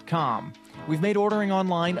sirpizzatn.com. We've made ordering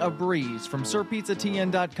online a breeze. From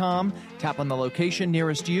sirpizzatn.com, tap on the location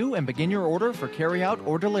nearest you and begin your order for carryout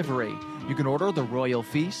or delivery. You can order the Royal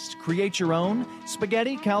Feast, create your own,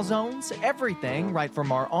 spaghetti, calzones, everything right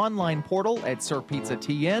from our online portal at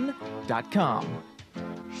sirpizzatn.com.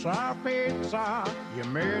 Sir Pizza, you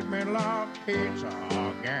made me love pizza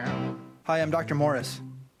again. Hi, I'm Dr. Morris.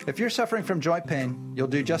 If you're suffering from joint pain, you'll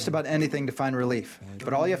do just about anything to find relief.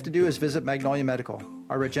 But all you have to do is visit Magnolia Medical.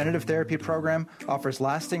 Our regenerative therapy program offers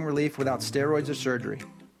lasting relief without steroids or surgery.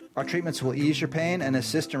 Our treatments will ease your pain and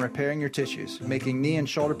assist in repairing your tissues, making knee and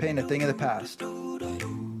shoulder pain a thing of the past.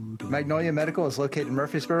 Magnolia Medical is located in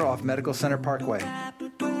Murfreesboro off Medical Center Parkway.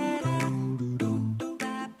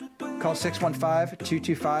 Call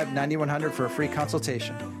 615-225-9100 for a free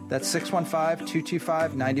consultation. That's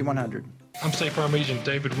 615-225-9100. I'm State Farm Agent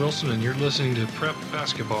David Wilson, and you're listening to Prep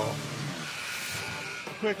Basketball. A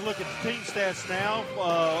quick look at the team stats now.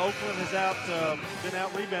 Oakland has been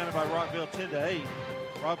out rebounded by Rockville 10-8.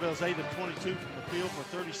 Rockville's 8 of 22 from the field for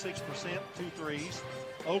 36%, 2 threes.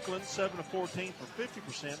 Oakland 7 of 14 for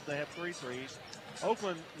 50%. They have 3 threes.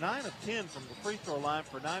 Oakland 9 of 10 from the free throw line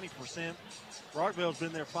for 90%. Rockville's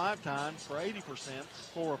been there 5 times for 80%,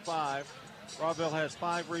 4 of 5. Rockville has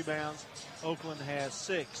 5 rebounds. Oakland has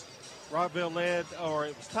 6. Rockville led, or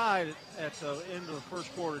it was tied at the end of the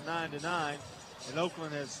first quarter, 9-9, and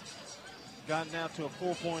Oakland has gotten out to a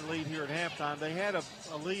 4-point lead here at halftime. They had a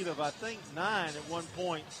lead of, I think, 9 at one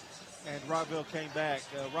point, and Rockville came back.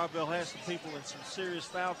 Rockville has some people in some serious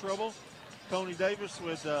foul trouble. Tony Davis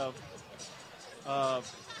with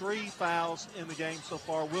 3 fouls in the game so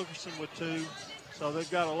far. Wilkerson with 2. So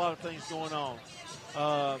they've got a lot of things going on.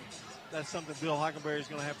 That's something Bill Hockenberry is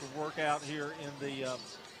going to have to work out here in the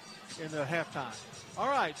halftime. All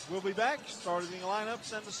right, we'll be back. Starting the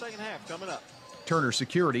lineups and the second half coming up. Turner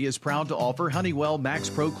Security is proud to offer Honeywell Max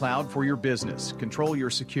Pro Cloud for your business. Control your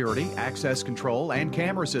security, access control, and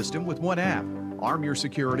camera system with one app. Arm your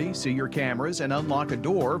security, see your cameras, and unlock a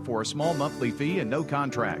door for a small monthly fee and no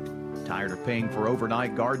contract. Tired of paying for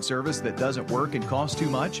overnight guard service that doesn't work and costs too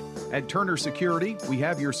much? At Turner Security, we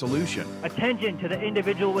have your solution. Attention to the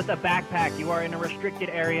individual with a backpack. You are in a restricted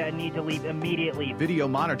area and need to leave immediately. Video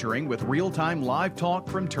monitoring with real-time live talk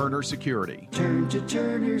from Turner Security. Turn to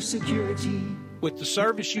Turner Security. With the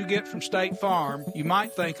service you get from State Farm, you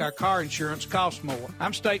might think our car insurance costs more.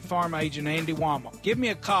 I'm State Farm Agent Andy Womack. Give me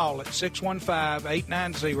a call at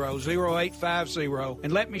 615-890-0850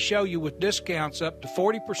 and let me show you with discounts up to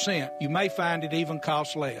 40%. You may find it even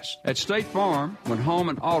costs less. At State Farm, when home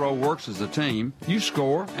and auto works as a team, you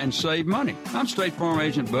score and save money. I'm State Farm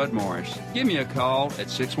Agent Bud Morris. Give me a call at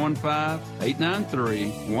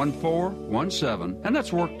 615-893-1417 and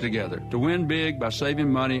let's work together to win big by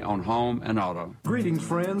saving money on home and auto. Greetings,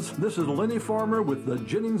 friends. This is Lenny Farmer with the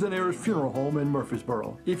Jennings & Ayers Funeral Home in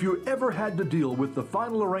Murfreesboro. If you ever had to deal with the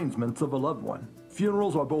final arrangements of a loved one,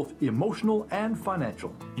 funerals are both emotional and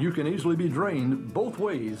financial. You can easily be drained both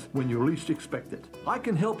ways when you least expect it. I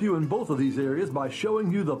can help you in both of these areas by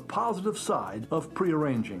showing you the positive side of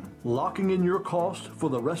prearranging. Locking in your cost for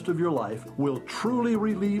the rest of your life will truly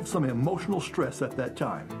relieve some emotional stress at that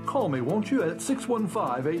time. Call me, won't you, at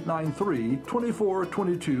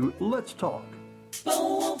 615-893-2422. Let's talk.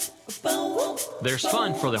 There's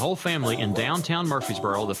fun for the whole family in downtown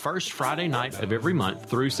Murfreesboro the first Friday night of every month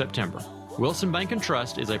through September. Wilson Bank and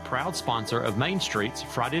Trust is a proud sponsor of Main Street's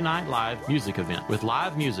Friday Night Live music event. With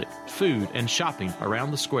live music, food, and shopping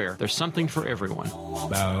around the square, there's something for everyone.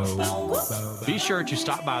 Be sure to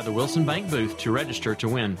stop by the Wilson Bank booth to register to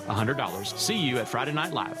win $100. See you at Friday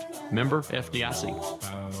Night Live. Member FDIC.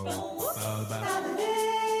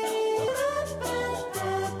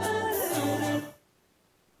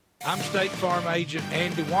 I'm State Farm Agent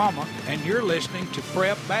Andy Womack, and you're listening to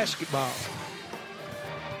Prep Basketball.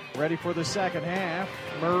 Ready for the second half.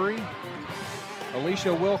 Murray,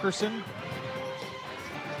 Alicia Wilkerson,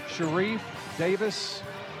 Sharif, Davis,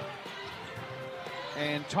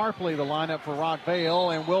 and Tarpley, the lineup for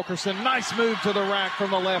Rockvale. And Wilkerson, nice move to the rack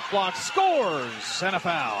from the left block, scores, and a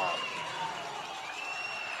foul.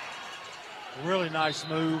 Really nice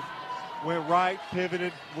move. Went right,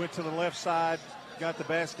 pivoted, went to the left side, got the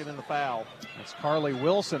basket and the foul. That's Carly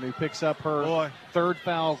Wilson who picks up her third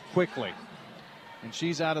foul quickly. And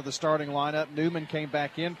she's out of the starting lineup. Newman came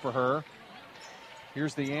back in for her.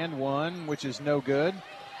 Here's the and one, which is no good.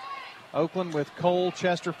 Oakland with Cole,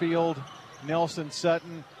 Chesterfield, Nelson,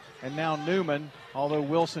 Sutton, and now Newman, although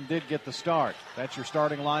Wilson did get the start. That's your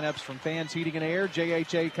starting lineups from Fans Heating and Air,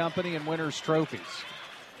 JHA Company, and Winners Trophies.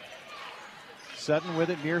 Sutton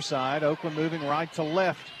with it near side. Oakland moving right to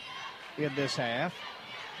left in this half.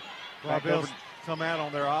 Rockville's come out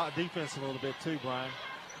on their defense a little bit too, Brian.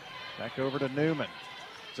 Back over to Newman.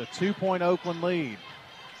 It's a 2-point Oakland lead.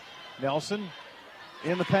 Nelson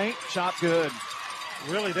in the paint, shot good.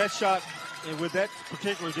 Really, that shot, with that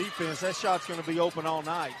particular defense, that shot's going to be open all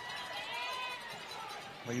night.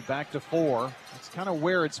 Lead back to 4. It's kind of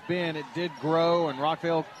where it's been. It did grow, and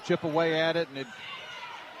Rockville chip away at it, and it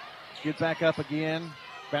get back up again.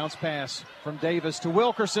 Bounce pass from Davis to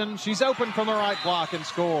Wilkerson. She's open from the right block and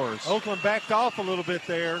scores. Oakland backed off a little bit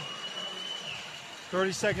there.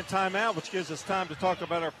 30-second timeout, which gives us time to talk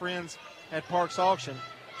about our friends at Parks Auction.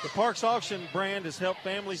 The Parks Auction brand has helped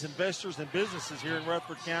families, investors, and businesses here in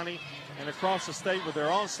Rutherford County and across the state with their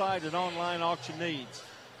on-site and online auction needs.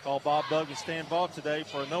 Call Bob Bugg and Stan Vaught today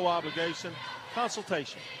for a no-obligation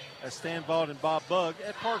consultation. That's Stan Vaught and Bob Bugg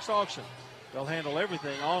at Parks Auction. They'll handle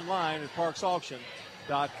everything online at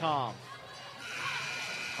parksauction.com.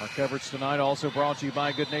 Our coverage tonight also brought to you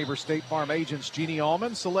by Good Neighbor State Farm agents Jeannie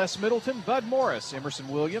Allman, Celeste Middleton, Bud Morris, Emerson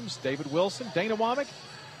Williams, David Wilson, Dana Womack,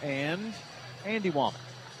 and Andy Womack.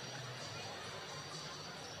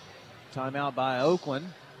 Timeout by Oakland.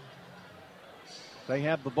 They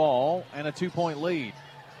have the ball and a 2-point lead.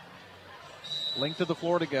 Length of the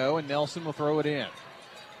floor to go, and Nelson will throw it in.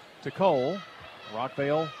 To Cole.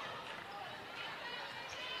 Rockvale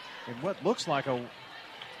in what looks like a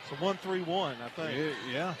 1-3-1, I think.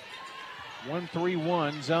 Yeah.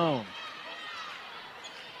 1-3-1 zone.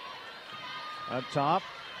 Up top.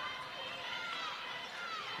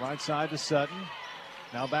 Right side to Sutton.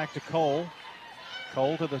 Now back to Cole.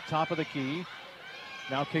 Cole to the top of the key.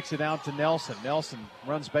 Now kicks it out to Nelson. Nelson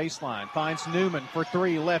runs baseline. Finds Newman for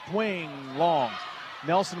 3. Left wing. Long.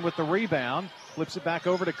 Nelson with the rebound. Flips it back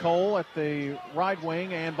over to Cole at the right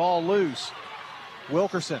wing, and ball loose.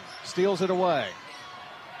 Wilkerson steals it away.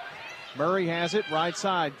 Murray has it, right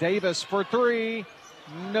side. Davis for 3.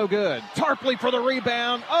 No good. Tarpley for the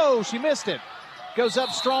rebound. Oh, she missed it. Goes up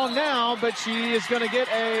strong now, but she is going to get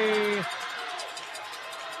an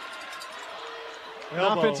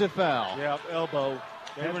offensive foul. Yeah, elbow.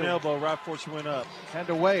 Gave her an elbow right before she went up. Had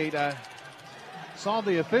to wait. I saw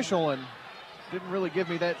the official and didn't really give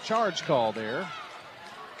me that charge call there.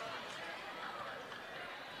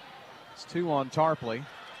 It's 2 on Tarpley.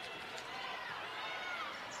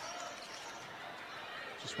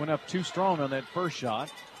 Just went up too strong on that first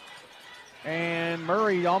shot. And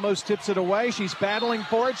Murray almost tips it away. She's battling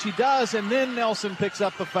for it. She does, and then Nelson picks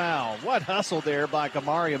up the foul. What hustle there by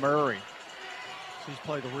Kamaria Murray. She's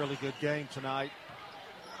played a really good game tonight.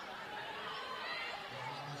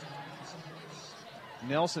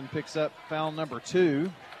 Nelson picks up foul number 2.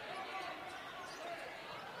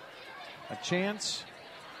 A chance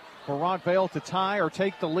for Rockvale to tie or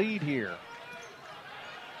take the lead here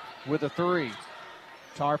with a 3.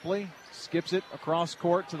 Tarpley skips it across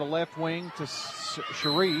court to the left wing to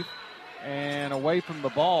Sharif, and away from the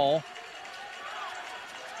ball.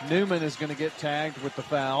 Newman is going to get tagged with the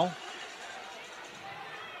foul.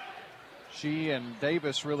 She and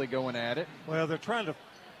Davis really going at it. Well, they're trying to.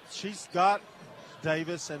 She's got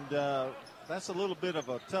Davis, and that's a little bit of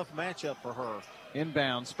a tough matchup for her.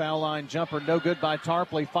 Inbounds, foul line jumper, no good by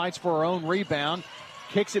Tarpley. Fights for her own rebound.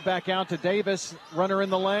 Kicks it back out to Davis. Runner in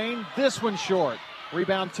the lane. This one short.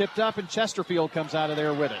 Rebound tipped up, and Chesterfield comes out of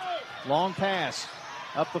there with it. Long pass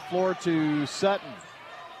up the floor to Sutton.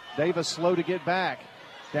 Davis slow to get back.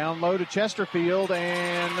 Down low to Chesterfield,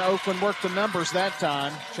 and Oakland worked the numbers that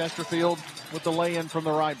time. Chesterfield with the lay-in from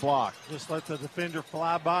the right block. Just let the defender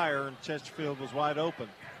fly by her, and Chesterfield was wide open.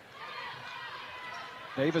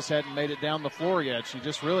 Davis hadn't made it down the floor yet. She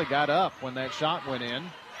just really got up when that shot went in.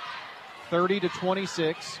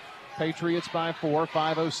 30-26. Patriots by 4.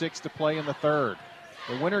 5:06 to play in the third.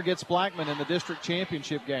 The winner gets Blackman in the district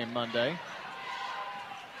championship game Monday.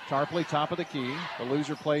 Tarpley, top of the key. The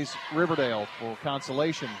loser plays Riverdale for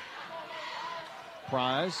consolation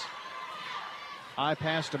prize. High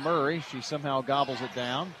pass to Murray. She somehow gobbles it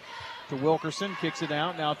down. To Wilkerson, kicks it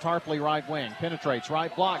out. Now Tarpley, right wing. Penetrates,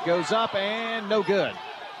 right block, goes up, and no good.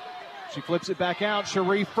 She flips it back out.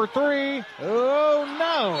 Sharif for three. Oh,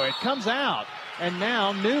 no, it comes out. And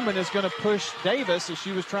now Newman is going to push Davis as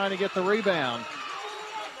she was trying to get the rebound.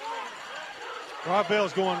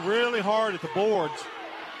 Rockvale's going really hard at the boards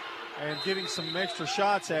and getting some extra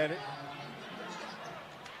shots at it.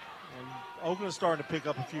 And Oakland's starting to pick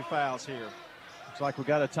up a few fouls here. Looks like we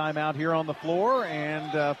got a timeout here on the floor,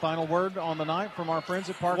 and final word on the night from our friends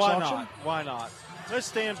at Parks Auction. Why not? Let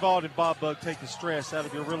Stan Vaught and Bob Bug take the stress out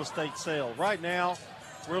of your real estate sale. Right now,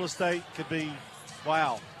 real estate could be,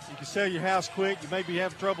 wow. You can sell your house quick. You maybe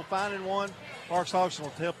have trouble finding one. Parks Auction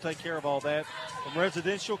will help take care of all that. From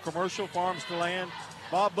residential, commercial, farms to land,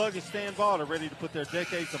 Bob Bug and Stan Vaught are ready to put their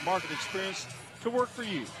decades of market experience to work for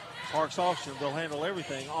you. Parks Auction, they'll handle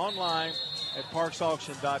everything online at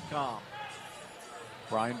parksauction.com.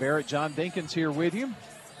 Brian Barrett, John Dinkins here with you.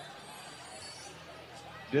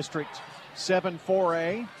 District 7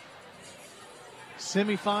 4A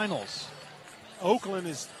semifinals. Oakland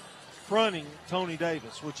is fronting Tony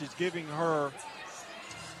Davis, which is giving her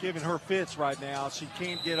fits right now. She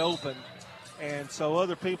can't get open, and so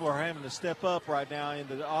other people are having to step up right now in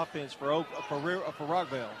the offense for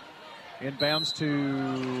Rockvale. Inbounds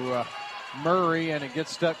to Murray, and it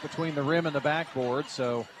gets stuck between the rim and the backboard.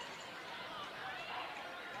 So,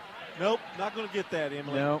 nope, not going to get that,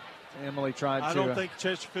 Emily. Nope, Emily tried to. I don't think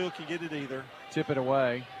Chesterfield can get it either. Tip it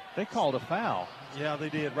away. They called a foul. Yeah, they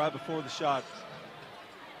did right before the shot.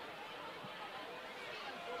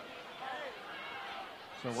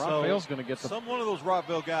 So Rockvale's going to get the. One of those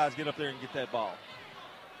Rockvale guys get up there and get that ball.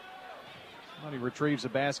 Well, he retrieves the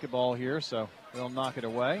basketball here, so they'll knock it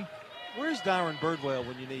away. Where's Dyron Birdwell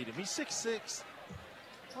when you need him? He's 6'6".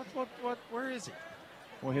 Where is he?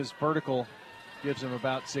 Well, his vertical gives him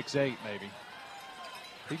about 6'8", maybe.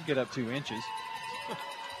 He can get up 2 inches.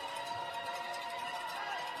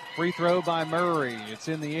 Free throw by Murray. It's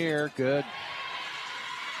in the air. Good.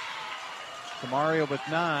 Camario with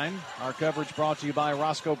 9. Our coverage brought to you by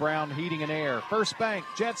Roscoe Brown Heating and Air, First Bank,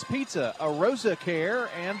 Jets Pizza, Arosa Care,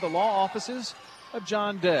 and the law offices of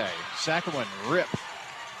John Day. Sacawin rip.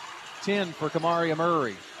 10 for Kamaria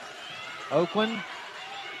Murray. Oakland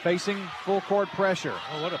facing full court pressure.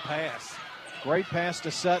 Oh, what a pass. Great pass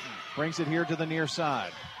to Sutton. Brings it here to the near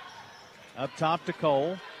side. Up top to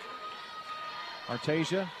Cole.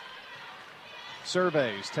 Artesia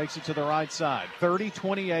surveys, takes it to the right side.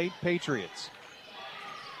 30-28 Patriots.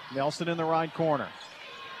 Nelson in the right corner.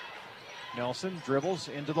 Nelson dribbles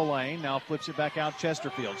into the lane, now flips it back out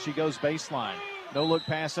Chesterfield. She goes baseline. No look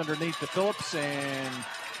pass underneath to Phillips, and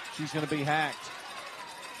she's going to be hacked.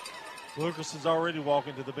 Wilkerson's already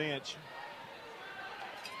walking to the bench.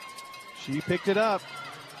 She picked it up.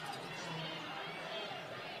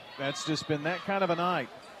 That's just been that kind of a night.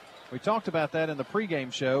 We talked about that in the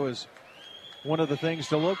pregame show as one of the things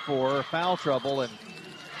to look for, foul trouble, and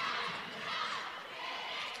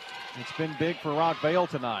it's been big for Rockvale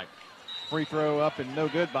tonight. Free throw up and no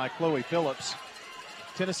good by Chloe Phillips.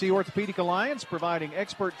 Tennessee Orthopedic Alliance providing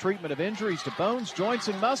expert treatment of injuries to bones, joints,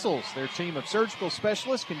 and muscles. Their team of surgical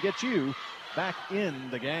specialists can get you back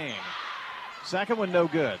in the game. Second one no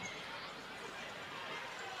good.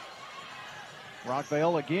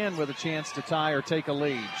 Rockvale again with a chance to tie or take a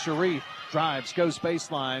lead. Sharif drives, goes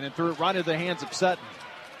baseline, and threw it right into the hands of Sutton.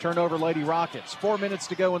 Turnover, Lady Rockets. 4 minutes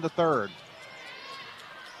to go in the third.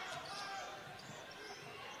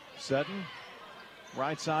 Sutton,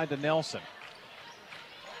 right side to Nelson.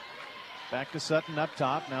 Back to Sutton up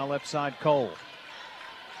top. Now left side, Cole.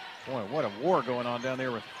 Boy, what a war going on down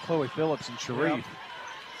there with Chloe Phillips and Sharif. Yep.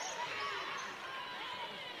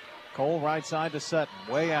 Cole right side to Sutton,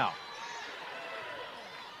 way out.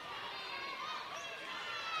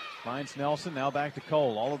 Finds Nelson, now back to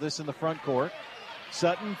Cole. All of this in the front court.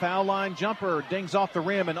 Sutton, foul line jumper, dings off the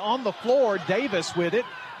rim, and on the floor, Davis with it.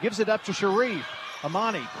 Gives it up to Sharif.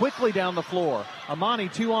 Amani quickly down the floor. Amani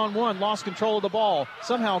 2-on-1, lost control of the ball.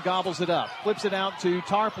 Somehow gobbles it up. Flips it out to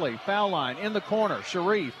Tarpley. Foul line in the corner.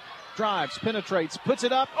 Sharif drives, penetrates, puts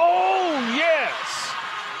it up. Oh, yes!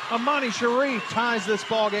 Amani Sharif ties this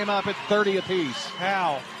ball game up at 30 apiece.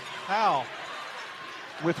 How?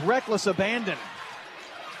 With reckless abandon.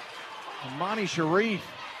 Amani Sharif.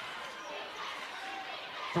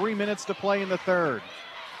 3 minutes to play in the third.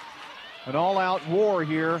 An all-out war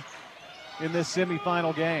here in this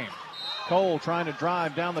semifinal game. Cole trying to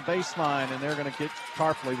drive down the baseline, and they're going to get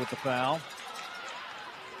Tarpley with the foul.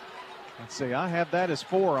 Let's see, I have that as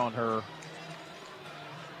 4 on her.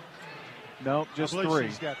 Nope, just 3.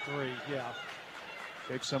 She's got 3, yeah.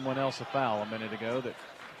 Gave someone else a foul a minute ago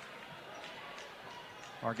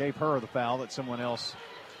or gave her the foul that someone else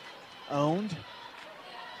owned.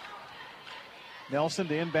 Nelson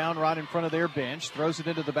to inbound right in front of their bench. Throws it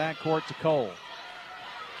into the backcourt to Cole.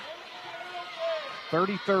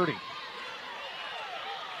 30-30.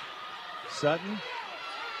 Sutton.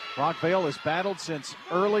 Rockvale has battled since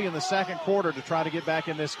early in the second quarter to try to get back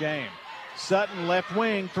in this game. Sutton left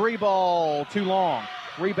wing, 3-ball, too long.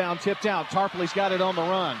 Rebound tipped out. Tarpley's got it on the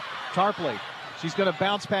run. Tarpley, she's going to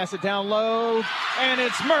bounce pass it down low, and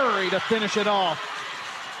it's Murray to finish it off.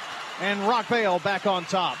 And Rockvale back on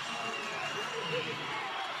top.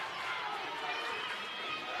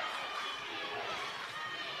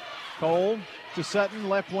 Cole to Sutton,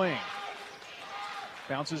 left wing.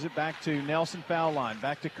 Bounces it back to Nelson, foul line.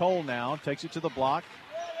 Back to Cole now. Takes it to the block.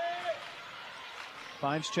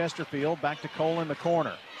 Finds Chesterfield. Back to Cole in the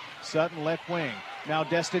corner. Sutton, left wing. Now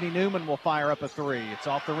Destiny Newman will fire up a 3. It's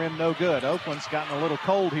off the rim, no good. Oakland's gotten a little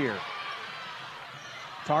cold here.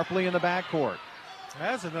 Tarpley in the backcourt.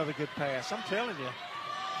 That's another good pass, I'm telling you.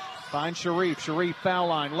 Finds Sharif. Sharif, foul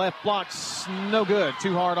line. Left blocks, no good.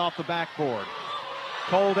 Too hard off the backboard.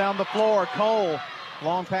 Cole down the floor. Cole,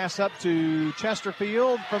 long pass up to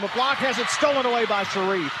Chesterfield. From the block, has it stolen away by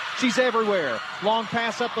Sharif. She's everywhere. Long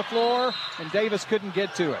pass up the floor, and Davis couldn't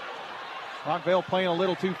get to it. Rockvale playing a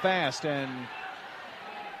little too fast, and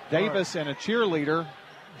Davis and a cheerleader.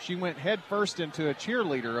 She went head first into a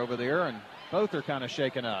cheerleader over there, and both are kind of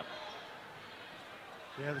shaken up.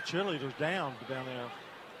 Yeah, the cheerleader's down there.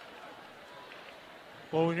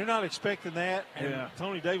 Well, when you're not expecting that, and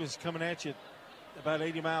Tony Davis is coming at you about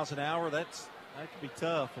 80 miles an hour, that could be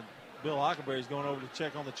tough. And Bill Hockenberry's going over to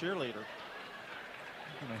check on the cheerleader.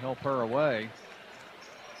 Going to help her away.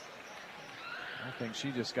 I think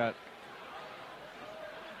she just got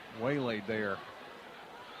waylaid there.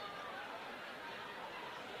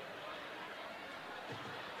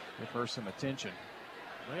 Give her some attention.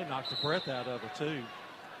 They knocked the breath out of her, too.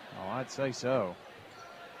 Oh, I'd say so.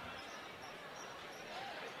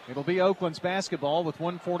 It'll be Oakland's basketball with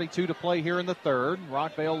 1:42 to play here in the third.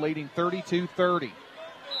 Rockvale leading 32-30.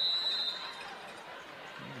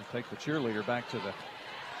 Take the cheerleader back to the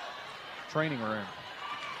training room.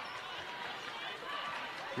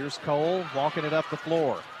 Here's Cole walking it up the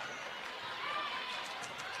floor.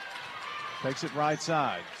 Takes it right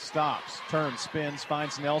side. Stops, turns, spins,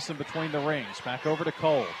 finds Nelson between the rings. Back over to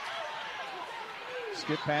Cole.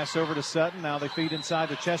 Skip pass over to Sutton. Now they feed inside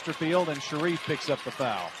to Chesterfield, and Sharif picks up the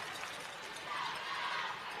foul.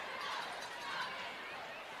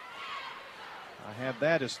 I have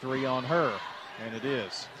that as 3 on her, and it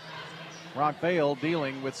is. Rockvale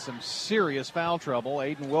dealing with some serious foul trouble.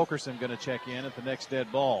 Aiden Wilkerson going to check in at the next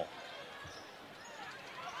dead ball.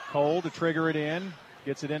 Cole to trigger it in.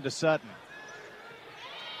 Gets it into Sutton.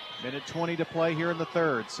 Minute 20 to play here in the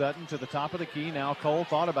third. Sutton to the top of the key. Now Cole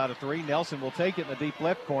thought about a 3. Nelson will take it in the deep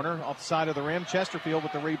left corner off the side of the rim. Chesterfield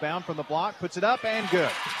with the rebound from the block. Puts it up and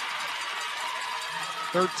good.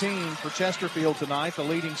 13 for Chesterfield tonight, the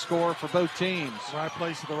leading scorer for both teams. Right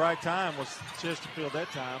place at the right time was Chesterfield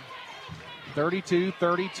that time.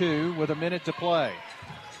 32-32 with a minute to play.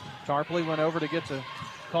 Tarpley went over to get the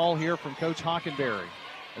call here from Coach Hockenberry.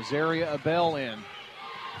 Azaria Abell in.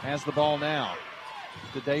 Has the ball now.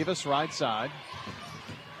 To Davis, right side.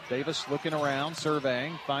 Davis looking around,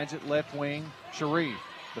 surveying. Finds it left wing. Sharif.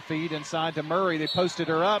 The feed inside to Murray. They posted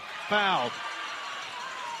her up. Fouled.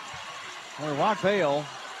 Well, Rockvale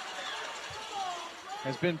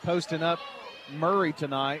has been posting up Murray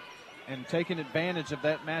tonight and taking advantage of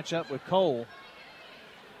that matchup with Cole.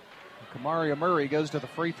 Kamaria Murray goes to the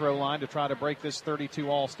free throw line to try to break this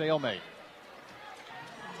 32-all stalemate.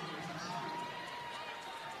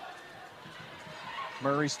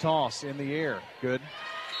 Murray's toss in the air. Good.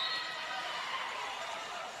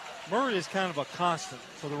 Murray is kind of a constant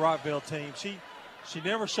for the Rockvale team. She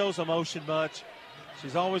never shows emotion much.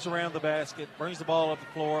 She's always around the basket, brings the ball up the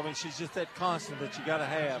floor. I mean, she's just that constant that you got to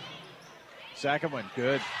have. Second one,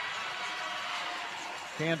 good.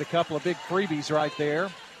 Canned a couple of big freebies right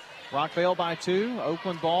there. Rockvale by 2.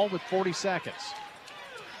 Oakland ball with 40 seconds.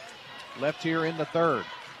 Left here in the third.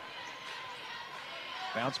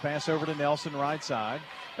 Bounce pass over to Nelson, right side.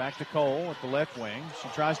 Back to Cole at the left wing. She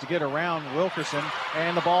tries to get around Wilkerson,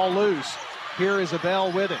 and the ball loose. Here is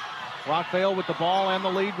Abell with it. Rockvale with the ball and the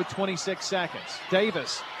lead with 26 seconds.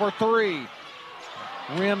 Davis for 3.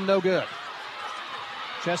 Rim no good.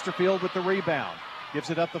 Chesterfield with the rebound.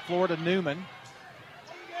 Gives it up the floor to Newman.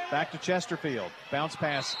 Back to Chesterfield. Bounce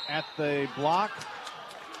pass at the block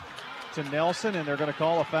to Nelson, and they're going to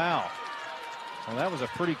call a foul. Well, that was a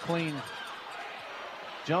pretty clean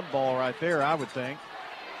jump ball right there, I would think.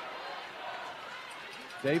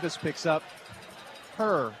 Davis picks up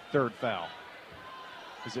her third foul.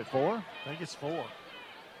 Is it 4? I think it's 4.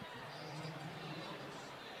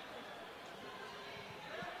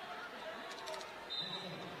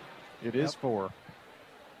 It is 4.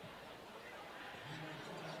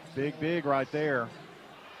 Big right there.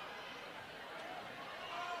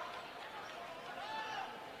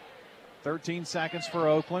 "13 seconds for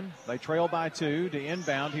Oakland. They trail by 2 to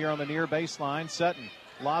inbound here on the near baseline. Sutton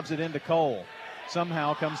lobs it into Cole.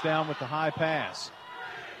 Somehow comes down with the high pass.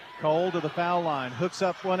 Cole to the foul line. Hooks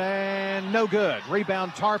up one and no good.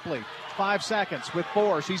 Rebound Tarpley. 5 seconds with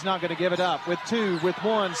 4. She's not going to give it up. With 2, with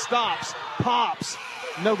 1. Stops. Pops.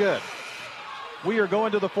 No good. We are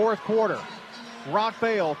going to the fourth quarter.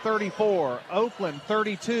 Rockvale 34, Oakland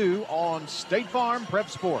 32 on State Farm Prep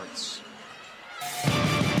Sports.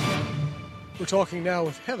 We're talking now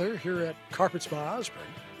with Heather here at Carpets by Osborne.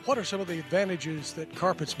 What are some of the advantages that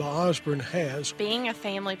Carpets by Osborne has? Being a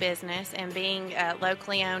family business and being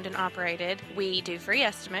locally owned and operated, we do free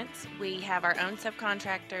estimates. We have our own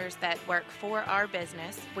subcontractors that work for our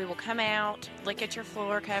business. We will come out, look at your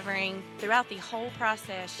floor covering. Throughout the whole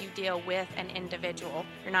process, you deal with an individual.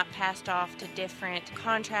 You're not passed off to different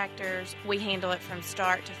contractors. We handle it from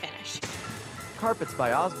start to finish. Carpets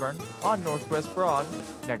by Osborne on Northwest Broad,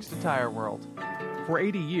 next to Tire World. For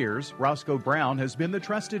 80 years, Roscoe Brown has been the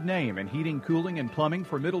trusted name in heating, cooling, and plumbing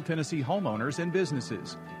for Middle Tennessee homeowners and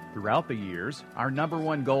businesses. Throughout the years, our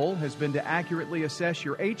 #1 goal has been to accurately assess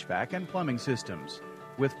your HVAC and plumbing systems.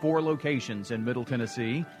 With 4 locations in Middle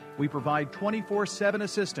Tennessee, we provide 24/7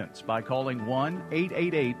 assistance by calling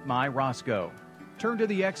 1-888-MY-ROSCOE. Turn to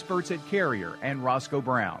the experts at Carrier and Roscoe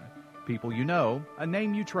Brown. People you know, a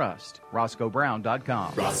name you trust.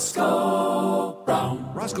 RoscoeBrown.com. Roscoe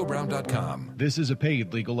Brown. RoscoeBrown.com. This is a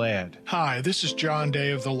paid legal ad. Hi, this is John Day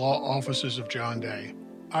of the Law Offices of John Day.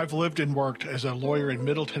 I've lived and worked as a lawyer in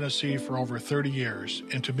Middle Tennessee for over 30 years,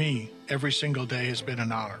 and to me, every single day has been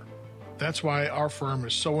an honor. That's why our firm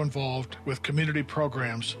is so involved with community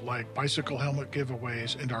programs like bicycle helmet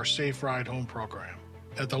giveaways and our Safe Ride Home program.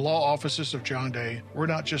 At the Law Offices of John Day, we're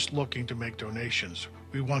not just looking to make donations.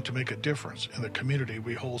 We want to make a difference in the community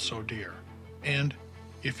we hold so dear. And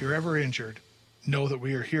if you're ever injured, know that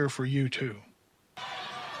we are here for you too.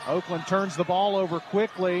 Oakland turns the ball over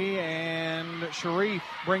quickly, and Sharif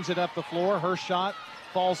brings it up the floor. Her shot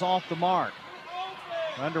falls off the mark.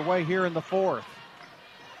 Underway here in the fourth.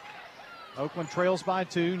 Oakland trails by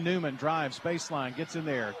 2. Newman drives baseline, gets in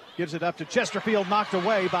there, gives it up to Chesterfield, knocked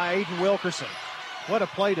away by Aiden Wilkerson. What a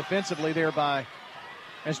play defensively there by,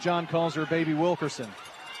 as John calls her, Baby Wilkerson.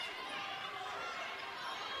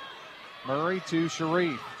 Murray to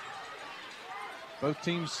Sharif. Both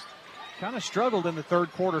teams kind of struggled in the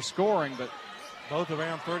third quarter scoring, but both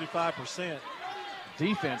around 35%.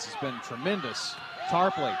 Defense has been tremendous.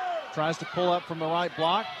 Tarpley tries to pull up from the right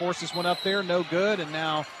block, forces one up there, no good, and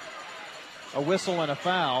now a whistle and a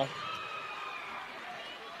foul.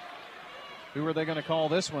 Who are they going to call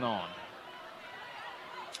this one on?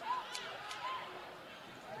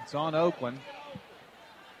 It's on Oakland.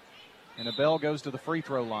 And Abell goes to the free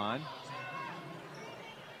throw line.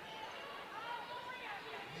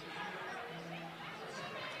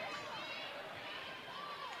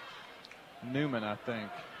 Newman, I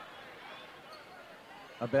think.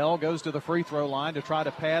 Abell goes to the free throw line to try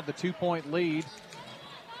to pad the 2-point lead.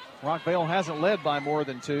 Rockvale hasn't led by more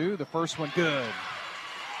than 2. The first one good.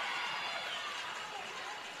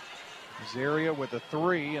 Azaria with a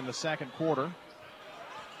 3 in the second quarter.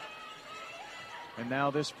 And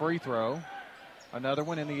now this free throw. Another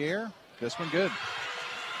one in the air. This one good.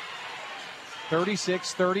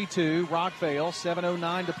 36-32, Rockvale,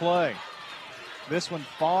 7:09 to play. This one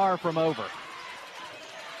far from over.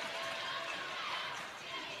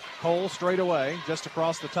 Cole straight away, just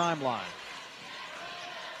across the timeline.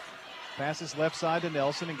 Passes left side to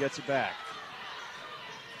Nelson and gets it back.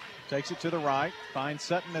 Takes it to the right, finds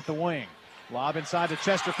Sutton at the wing. Lob inside to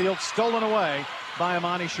Chesterfield, stolen away by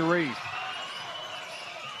Amani Sharif.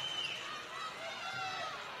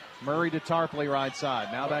 Murray to Tarpley right side.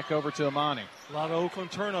 Now back over to Amani. A lot of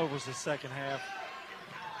Oakland turnovers the second half.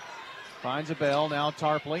 Finds Abell. Now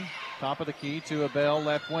Tarpley. Top of the key to Abell,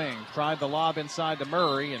 left wing. Tried the lob inside to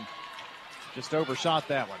Murray and just overshot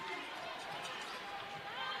that one.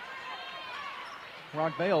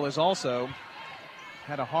 Rockvale has also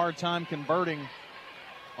had a hard time converting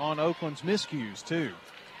on Oakland's miscues, too.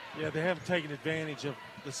 Yeah, they haven't taken advantage of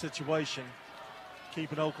the situation,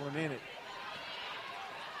 keeping Oakland in it.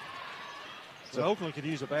 So Oakland could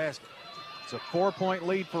use a basket. It's a 4-point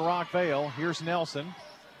lead for Rockvale. Here's Nelson.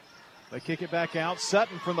 They kick it back out.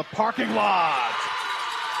 Sutton from the parking lot.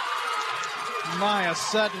 Maya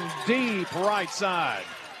Sutton deep right side.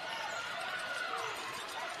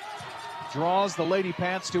 Draws the Lady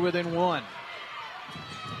Pats to within one.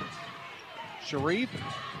 Sharif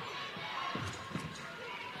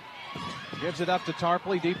gives it up to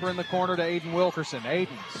Tarpley, deeper in the corner to Aiden Wilkerson.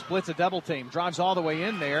 Aiden splits a double team, drives all the way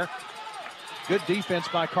in there. Good defense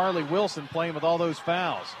by Carly Wilson, playing with all those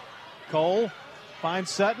fouls. Cole finds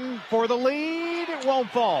Sutton for the lead. It won't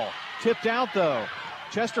fall. Tipped out, though.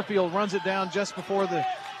 Chesterfield runs it down just before the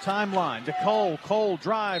timeline to Cole. Cole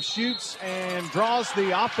drives, shoots, and draws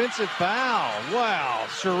the offensive foul. Wow,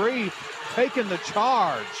 Sharif taking the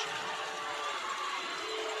charge.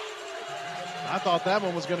 I thought that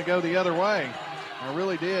one was going to go the other way. I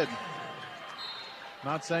really did.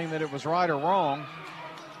 Not saying that it was right or wrong.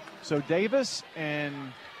 So Davis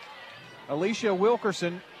and Alicia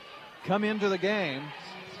Wilkerson come into the game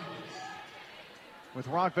with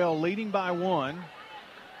Rockvale leading by one.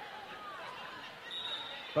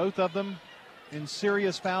 Both of them in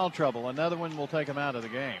serious foul trouble. Another one will take them out of the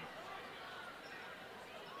game.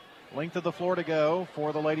 Length of the floor to go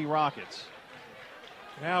for the Lady Rockets.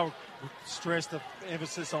 Now stress the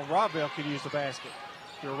emphasis on Rockvale could use the basket.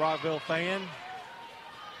 If you're a Rockvale fan,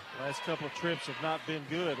 last couple of trips have not been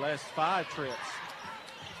good. Last 5 trips.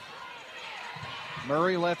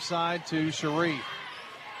 Murray left side to Sharif.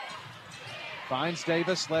 Finds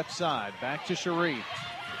Davis left side. Back to Sharif.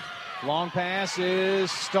 Long pass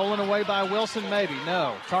is stolen away by Wilson, maybe.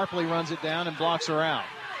 No. Tarpley runs it down and blocks her out.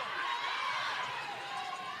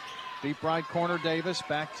 Deep right corner, Davis.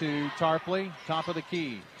 Back to Tarpley. Top of the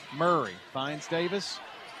key. Murray finds Davis.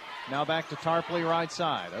 Now back to Tarpley right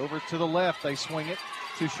side. Over to the left, they swing it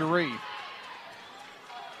to Sharif.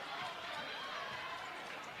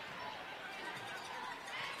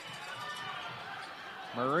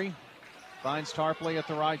 Murray finds Tarpley at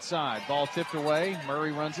the right side. Ball tipped away.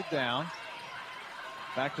 Murray runs it down.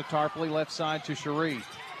 Back to Tarpley, left side to Sharif.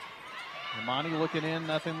 Imani looking in,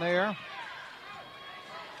 nothing there.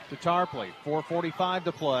 To Tarpley, 4:45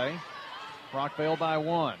 to play. Rockvale by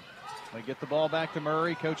 1. They get the ball back to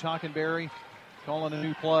Murray. Coach Hockenberry calling a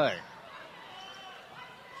new play.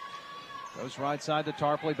 Goes right side to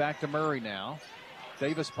Tarpley, back to Murray now.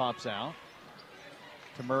 Davis pops out.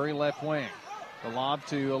 To Murray, left wing. The lob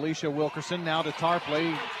to Alicia Wilkerson, now to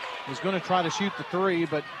Tarpley. Was going to try to shoot the 3,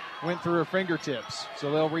 but went through her fingertips,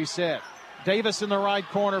 so they'll reset. Davis in the right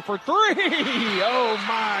corner for 3! Oh,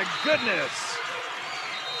 my goodness!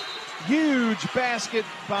 Huge basket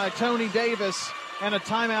by Tony Davis, and a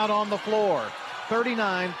timeout on the floor.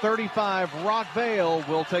 39-35, Rockvale.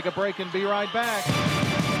 We'll take a break and be right back.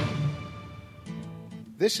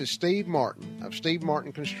 This is Steve Martin of Steve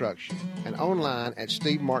Martin Construction and online at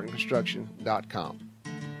stevemartinconstruction.com.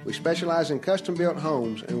 We specialize in custom-built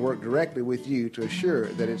homes and work directly with you to assure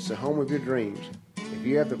that it's the home of your dreams. If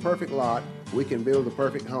you have the perfect lot, we can build the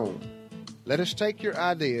perfect home. Let us take your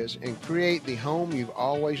ideas and create the home you've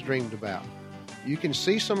always dreamed about. You can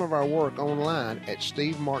see some of our work online at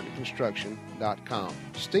stevemartinconstruction.com.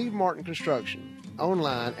 Steve Martin Construction,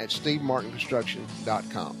 online at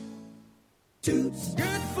stevemartinconstruction.com. Toots,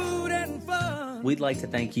 good food and fun. We'd like to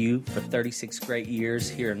thank you for 36 great years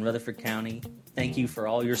here in Rutherford County. Thank you for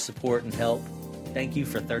all your support and help. Thank you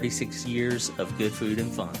for 36 years of good food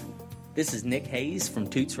and fun. This is Nick Hayes from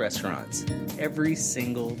Toots Restaurants. Every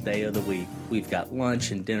single day of the week, we've got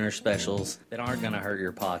lunch and dinner specials that aren't going to hurt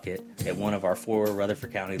your pocket at one of our 4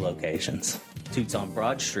 Rutherford County locations. Toots on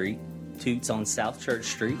Broad Street, Toots on South Church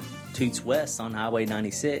Street, Toots West on Highway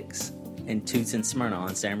 96, and Toots in Smyrna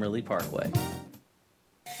on Sam Ridley Parkway.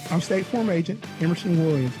 I'm State Farm Agent Emerson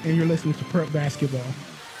Williams, and you're listening to Prep Basketball.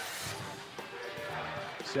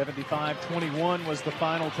 75-21 was the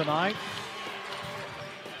final tonight.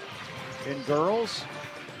 In girls,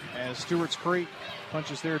 as Stewart's Creek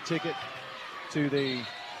punches their ticket to the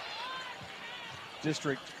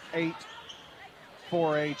District 8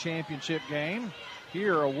 4A championship game.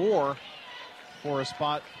 Here, a war for a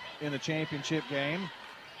spot in the championship game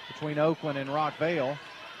between Oakland and Rockvale.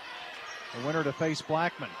 The winner to face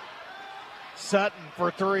Blackman. Sutton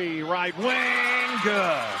for three, right wing,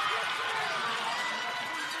 good.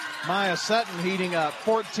 Maya Sutton heating up,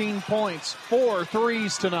 14 points, 4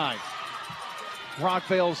 threes tonight.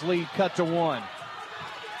 Rockvale's lead cut to 1.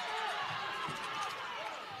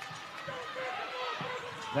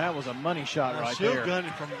 That was a money shot right she'll there. Gun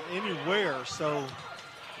it from anywhere, so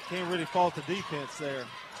can't really fault the defense there.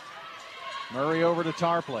 Murray over to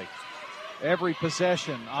Tarpley. Every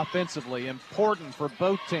possession offensively important for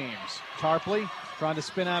both teams. Tarpley trying to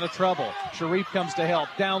spin out of trouble. Sharif comes to help.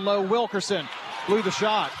 Down low, Wilkerson blew the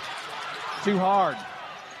shot. Too hard.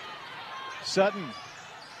 Sutton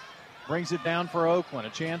brings it down for Oakland. A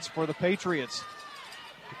chance for the Patriots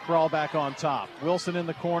to crawl back on top. Wilson in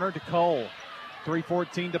the corner to Cole.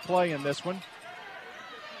 3:14 to play in this one.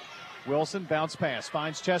 Wilson, bounce pass,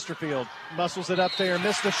 finds Chesterfield, muscles it up there,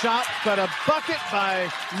 missed the shot, but a bucket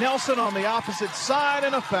by Nelson on the opposite side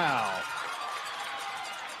and a foul.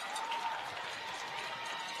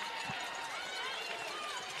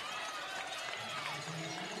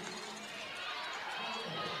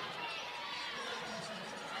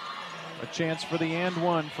 A chance for the and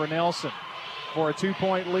one for Nelson for a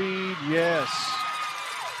 2-point lead, yes.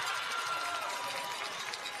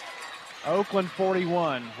 Oakland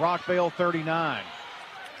 41, Rockvale 39.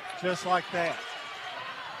 Just like that.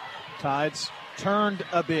 Tides turned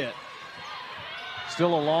a bit.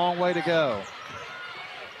 Still a long way to go.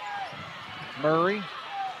 Murray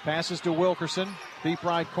passes to Wilkerson, deep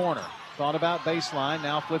right corner. Thought about baseline,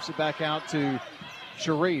 now flips it back out to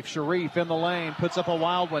Sharif. Sharif in the lane, puts up a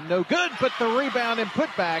wild one, no good, but the rebound and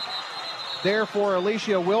putback there for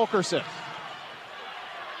Alicia Wilkerson.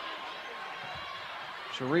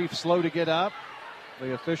 Sharif slow to get up.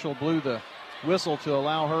 The official blew the whistle to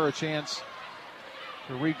allow her a chance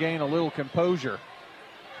to regain a little composure.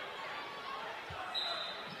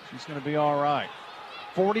 She's going to be all right.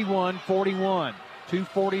 41-41,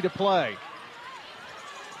 2:40 to play.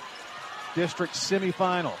 District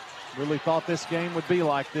semifinal. Really thought this game would be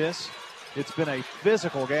like this. It's been a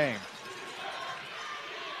physical game.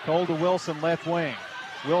 Cole to Wilson, left wing.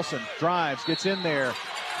 Wilson drives, gets in there,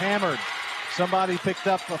 hammered. Somebody picked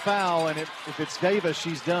up a foul, and if it's Davis,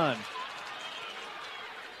 she's done.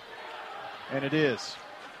 And it is.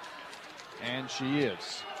 And she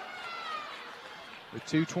is. With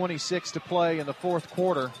 2:26 to play in the fourth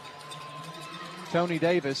quarter, Tony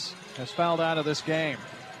Davis has fouled out of this game.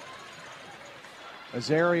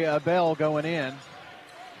 Azaria Abel going in.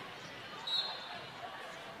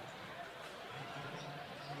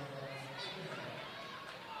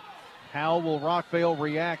 How will Rockvale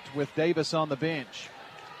react with Davis on the bench?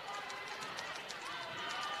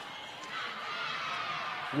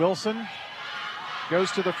 Wilson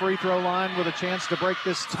goes to the free throw line with a chance to break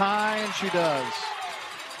this tie, and she does.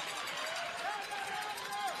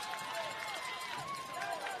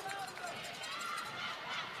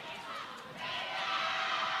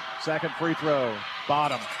 Second free throw,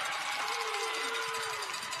 bottom.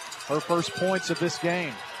 Her first points of this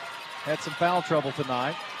game. Had some foul trouble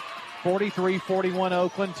tonight. 43-41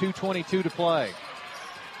 Oakland, 2:22 to play.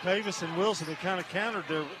 Davis and Wilson have kind of countered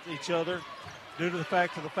each other due to the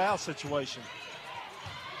fact of the foul situation.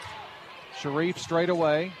 Sharif straight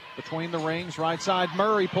away between the rings, right side.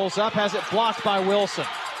 Murray pulls up, has it blocked by Wilson.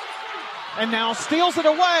 And now steals it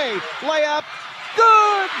away. Layup,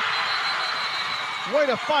 good! Way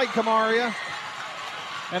to fight, Kamaria.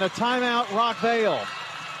 And a timeout, Rockvale.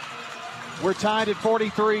 We're tied at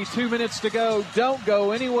 43, 2 minutes to go. Don't go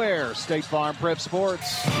anywhere. State Farm Prep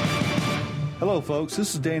Sports. Hello, folks.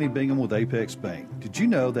 This is Danny Bingham with Apex Bank. Did you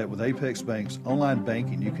know that with Apex Bank's online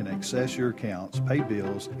banking, you can access your accounts, pay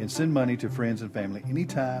bills, and send money to friends and family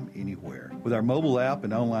anytime, anywhere? With our mobile app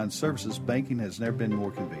and online services, banking has never been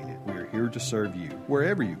more convenient. We are here to serve you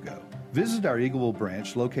wherever you go. Visit our Eagleville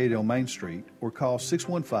branch located on Main Street or call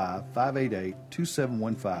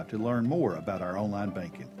 615-588-2715 to learn more about our online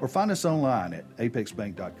banking. Or find us online at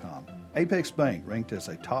apexbank.com. Apex Bank, ranked as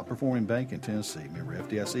a top-performing bank in Tennessee. Member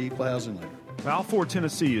FDIC, equal housing lender. Balfour,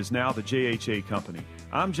 Tennessee is now the JHA Company.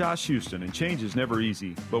 I'm Josh Houston, and change is never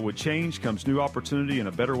easy, but with change comes new opportunity and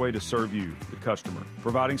a better way to serve you, the customer.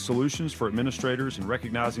 Providing solutions for administrators and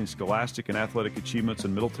recognizing scholastic and athletic achievements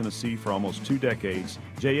in Middle Tennessee for almost 2 decades,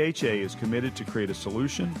 JHA is committed to create a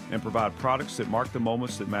solution and provide products that mark the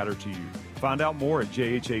moments that matter to you. Find out more at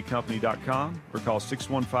jhacompany.com or call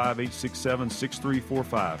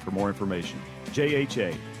 615-867-6345 for more information.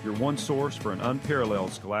 JHA, your one source for an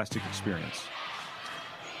unparalleled scholastic experience.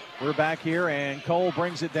 We're back here, and Cole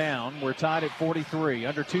brings it down. We're tied at 43.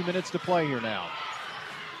 Under 2 minutes to play here now.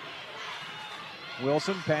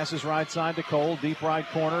 Wilson passes right side to Cole. Deep right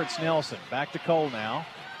corner. It's Nelson. Back to Cole now.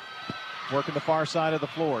 Working the far side of the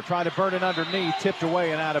floor. Trying to burn it underneath. Tipped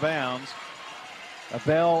away and out of bounds.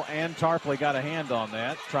 Bell and Tarpley got a hand on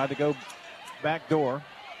that. Tried to go back door.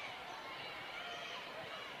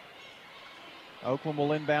 Oakland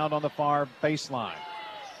will inbound on the far baseline.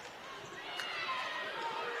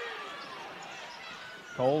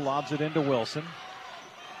 Cole lobs it into Wilson.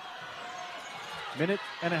 Minute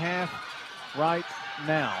and a half right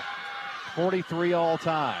now. 43 all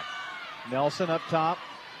time. Nelson up top.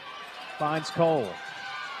 Finds Cole.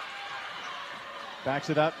 Backs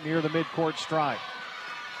it up near the midcourt stripe.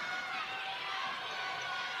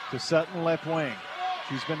 To Sutton, left wing.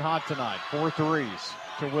 She's been hot tonight. 4 threes.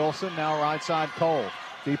 To Wilson, now right side Cole.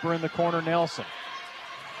 Deeper in the corner, Nelson.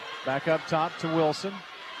 Back up top to Wilson.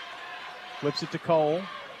 Flips it to Cole.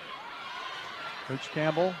 Coach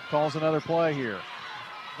Campbell calls another play here.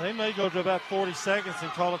 They may go to about 40 seconds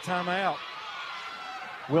and call a timeout.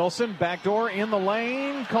 Wilson, backdoor in the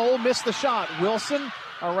lane. Cole missed the shot. Wilson,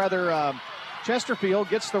 or rather Chesterfield,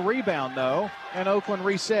 gets the rebound, though, and Oakland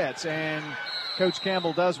resets. And Coach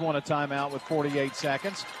Campbell does want a timeout with 48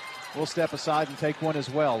 seconds. We'll step aside and take one as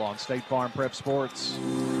well on State Farm Prep Sports.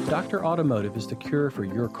 Dr. Automotive is the cure for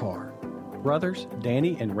your car. Brothers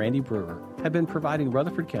Danny and Randy Brewer have been providing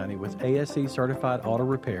Rutherford County with ASE certified auto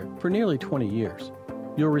repair for nearly 20 years.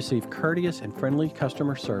 You'll receive courteous and friendly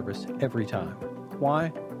customer service every time.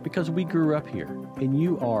 Why? Because we grew up here, and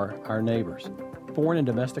you are our neighbors. Foreign and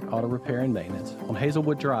domestic auto repair and maintenance on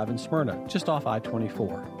Hazelwood Drive in Smyrna, just off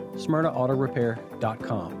I-24.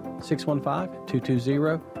 SmyrnaAutorepair.com.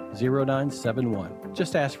 615-220-0971.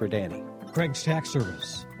 Just ask for Danny. Craig's Tax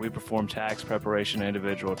Service. We perform tax preparation,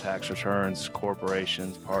 individual tax returns,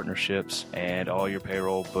 corporations, partnerships, and all your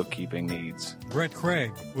payroll bookkeeping needs. Brett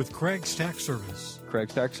Craig with Craig's Tax Service.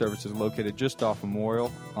 Craig's Tax Service is located just off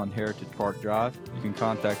Memorial on Heritage Park Drive. You can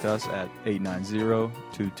contact us at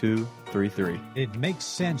 890-2233. It makes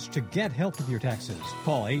sense to get help with your taxes.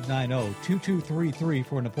 Call 890-2233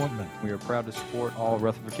 for an appointment. We are proud to support all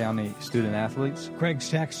Rutherford County student athletes. Craig's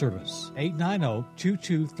Tax Service,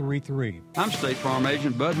 890-2233. I'm State Farm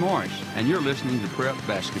Agent Bud Morris, and you're listening to Prep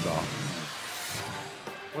Basketball.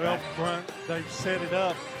 Well, Brunt, they've set it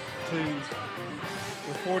up to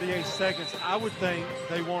with 48 seconds. I would think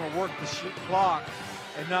they want to work the clock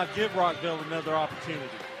and not give Rockville another opportunity.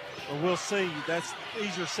 But we'll see. That's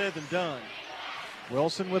easier said than done.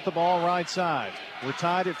 Wilson with the ball right side. We're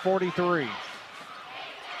tied at 43.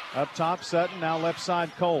 Up top, Sutton, now left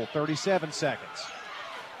side Cole, 37 seconds.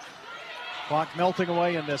 Clock melting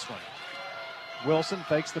away in this one. Wilson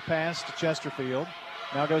fakes the pass to Chesterfield.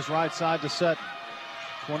 Now goes right side to Sutton.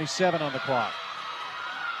 27 on the clock.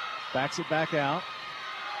 Backs it back out.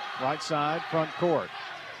 Right side, front court.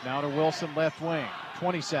 Now to Wilson, left wing.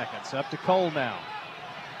 20 seconds. Up to Cole now.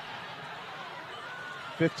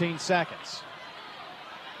 15 seconds.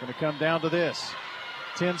 Going to come down to this.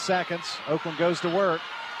 10 seconds. Oakland goes to work.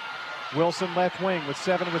 Wilson left wing with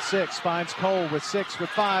 7 with 6. Finds Cole with 6 with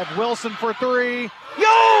 5. Wilson for 3. Yo!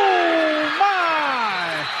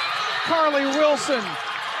 My! Carly Wilson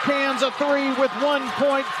cans a 3 with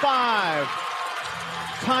 1.5.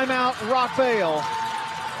 Timeout, Rockvale.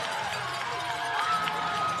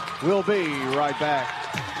 We'll be right back.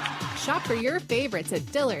 Shop for your favorites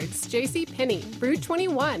at Dillard's, JCPenney, Brood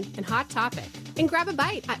 21, and Hot Topic. And grab a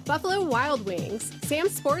bite at Buffalo Wild Wings,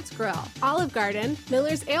 Sam's Sports Grill, Olive Garden,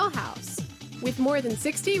 Miller's Ale House. With more than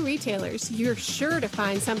 60 retailers, you're sure to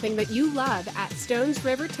find something that you love at Stones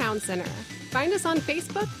River Town Center. Find us on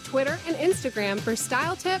Facebook, Twitter, and Instagram for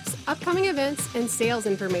style tips, upcoming events, and sales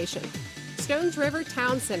information. Stones River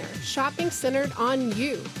Town Center, shopping centered on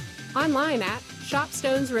you. Online at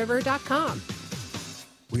shopstonesriver.com.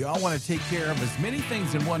 We all want to take care of as many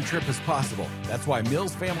things in one trip as possible. That's why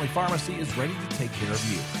Mills Family Pharmacy is ready to take care of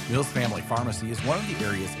you. Mills Family Pharmacy is one of the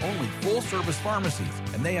area's only full-service pharmacies,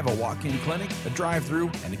 and they have a walk-in clinic, a drive-thru,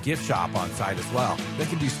 and a gift shop on site as well. They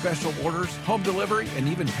can do special orders, home delivery, and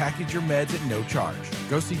even package your meds at no charge.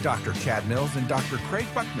 Go see Dr. Chad Mills and Dr. Craig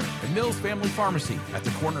Buckner at Mills Family Pharmacy at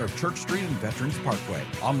the corner of Church Street and Veterans Parkway.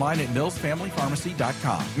 Online at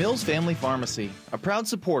millsfamilypharmacy.com. Mills Family Pharmacy, a proud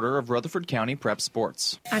supporter of Rutherford County Prep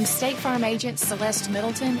Sports. I'm State Farm Agent Celeste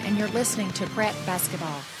Middleton, and you're listening to Prep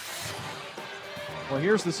Basketball. Well,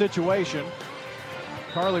 here's the situation.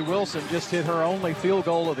 Carly Wilson just hit her only field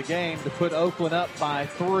goal of the game to put Oakland up by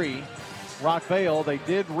 3. Rockvale, they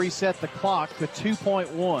did reset the clock to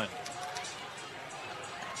 2.1.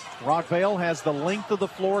 Rockvale has the length of the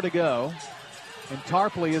floor to go. And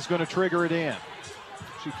Tarpley is going to trigger it in.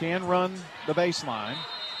 She can run the baseline.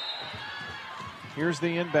 Here's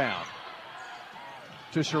the inbound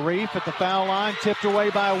to Sharif at the foul line, tipped away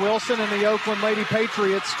by Wilson, and the Oakland Lady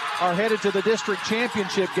Patriots are headed to the district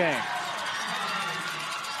championship game.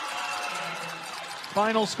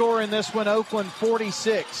 Final score in this one, Oakland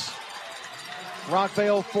 46,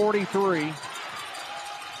 Rockvale 43.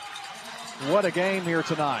 What a game here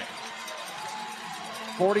tonight.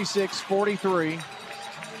 46-43.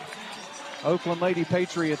 Oakland Lady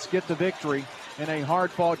Patriots get the victory in a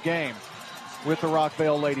hard-fought game with the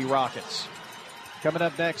Rockvale Lady Rockets. Coming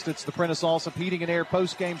up next, it's the Prentice Allsup Heating and Air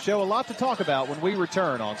post-game show. A lot to talk about when we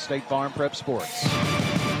return on State Farm Prep Sports.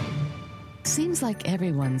 Seems like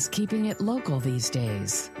everyone's keeping it local these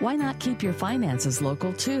days. Why not keep your finances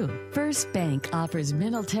local too? First Bank offers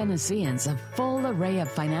Middle Tennesseans a full array of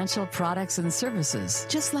financial products and services,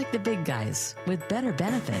 just like the big guys, with better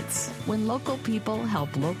benefits. When local people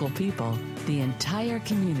help local people, the entire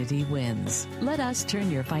community wins. Let us turn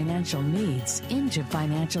your financial needs into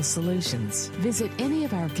financial solutions. Visit any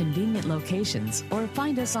of our convenient locations or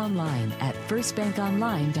find us online at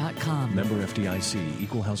firstbankonline.com. Member FDIC,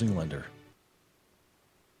 Equal Housing Lender.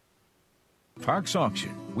 Parks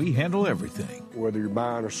Auction. We handle everything. Whether you're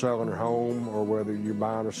buying or selling a home or whether you're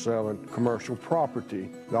buying or selling commercial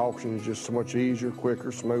property, the auction is just so much easier,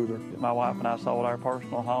 quicker, smoother. My wife and I sold our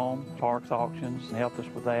personal home. Parks Auctions helped us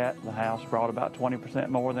with that. The house brought about 20%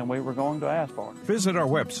 more than we were going to ask for. Visit our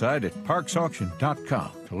website at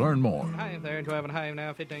parksauction.com to learn more. Hi there, 12 and a half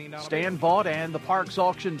now, $15. Stan Vaught and the Parks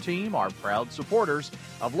Auction team are proud supporters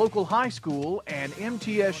of local high school and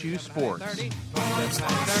MTSU sports. 30,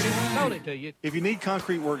 sold it to you. If you need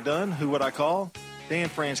concrete work done, who would I call? Dan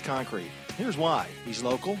France Concrete. Here's why. He's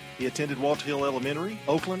local. He attended Walter Hill Elementary,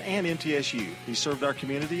 Oakland, and MTSU. He served our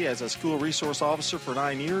community as a school resource officer for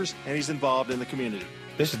 9 years, and he's involved in the community.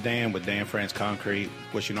 This is Dan with Dan France Concrete,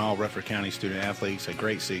 wishing all Rutherford County student athletes a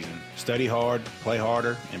great season. Study hard, play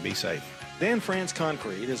harder, and be safe. Dan France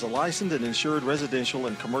Concrete is a licensed and insured residential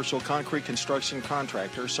and commercial concrete construction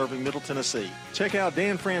contractor serving Middle Tennessee. Check out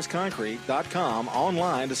danfranceconcrete.com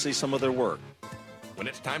online to see some of their work. When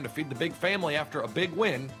it's time to feed the big family after a big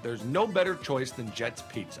win, there's no better choice than Jet's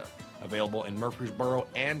Pizza. Available in Murfreesboro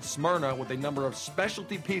and Smyrna with a number of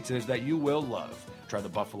specialty pizzas that you will love. Try the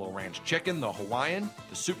Buffalo Ranch Chicken, the Hawaiian,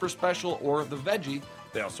 the Super Special, or the Veggie.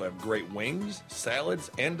 They also have great wings, salads,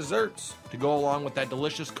 and desserts to go along with that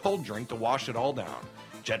delicious cold drink to wash it all down.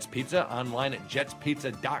 Jet's Pizza online at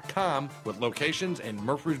jetspizza.com with locations in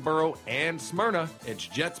Murfreesboro and Smyrna. It's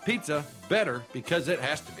Jet's Pizza, better because it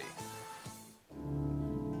has to be.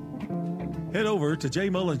 Head over to J.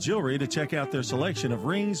 Mullins Jewelry to check out their selection of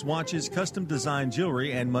rings, watches, custom design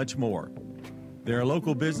jewelry, and much more. They're a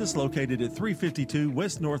local business located at 352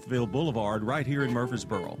 West Northville Boulevard right here in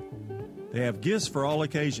Murfreesboro. They have gifts for all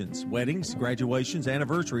occasions, weddings, graduations,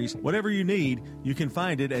 anniversaries, whatever you need, you can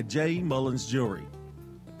find it at J. Mullins Jewelry.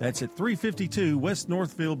 That's at 352 West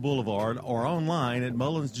Northville Boulevard or online at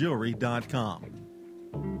mullinsjewelry.com.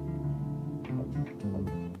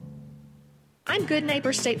 I'm Good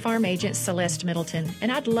Neighbor State Farm Agent Celeste Middleton, and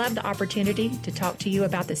I'd love the opportunity to talk to you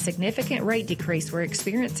about the significant rate decrease we're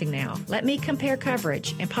experiencing now. Let me compare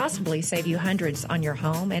coverage and possibly save you hundreds on your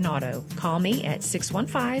home and auto. Call me at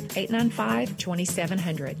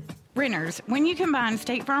 615-895-2700. Renters, when you combine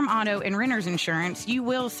State Farm Auto and Renters Insurance, you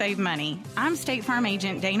will save money. I'm State Farm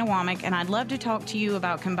Agent Dana Womack, and I'd love to talk to you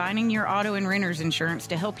about combining your auto and Renters Insurance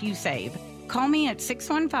to help you save. Call me at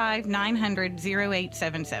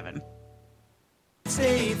 615-900-0877.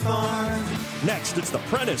 State Farm. Next, it's the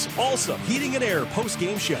Prentice Allsup Heating and Air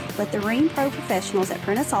post-game show. Let the Rheem Pro professionals at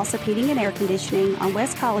Prentice Allsup Heating and Air Conditioning on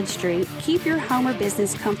West College Street keep your home or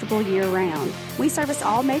business comfortable year-round. We service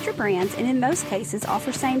all major brands and in most cases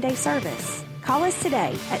offer same-day service. Call us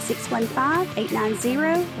today at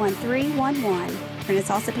 615-890-1311. Prentice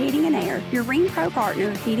Allsup Heating and Air, your Rheem Pro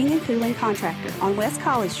partner heating and cooling contractor on West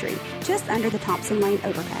College Street, just under the Thompson Lane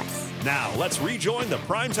overpass. Now, let's rejoin the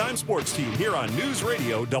Primetime Sports team here on News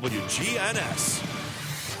Radio WGNS.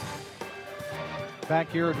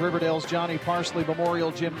 Back here at Riverdale's Johnny Parsley Memorial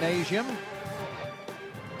Gymnasium.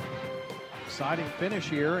 Exciting finish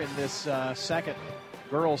here in this second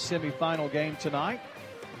girls semifinal game tonight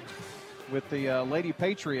with the Lady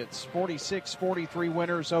Patriots 46-43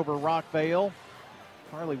 winners over Rockvale.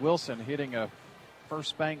 Carly Wilson hitting a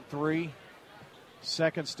first bank three,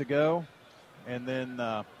 seconds to go, and then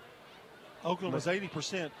Oakland was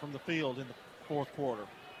 80% from the field in the fourth quarter.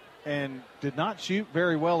 And did not shoot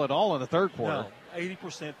very well at all in the third quarter. No,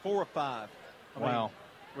 80%, 4 of 5. Wow.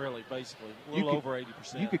 really, basically. A little over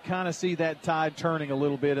 80%. You could kind of see that tide turning a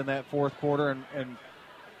little bit in that fourth quarter. And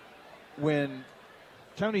when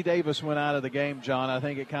Tony Davis went out of the game, John, I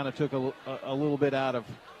think it kind of took a little bit out of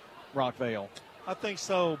Rockvale. I think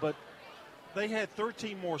so, but they had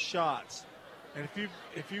 13 more shots. And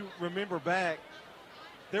if you remember back,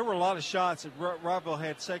 there were a lot of shots that Rockvale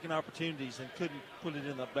had second opportunities and couldn't put it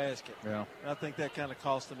in the basket. Yeah. And I think that kind of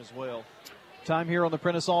cost them as well. Time here on the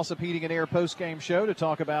Prentice Allsup Heating and Air postgame show to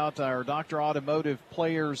talk about our Dr. Automotive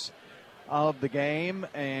players of the game.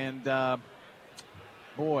 And,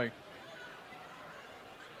 boy,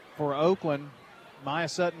 for Oakland, Maya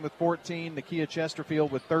Sutton with 14, Nakia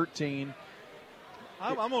Chesterfield with 13.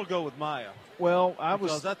 I'm going to go with Maya. Well, I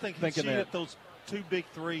think thinking she hit those two big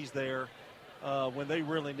threes there when they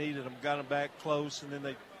really needed them, got them back close, and then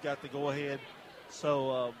they got the go-ahead.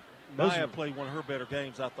 So Maya played one of her better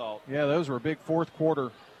games, I thought. Yeah, those were big fourth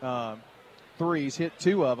quarter threes, hit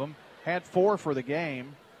 2 of them, had 4 for the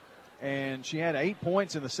game, and she had 8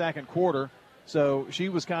 points in the second quarter. So she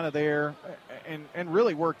was kind of there and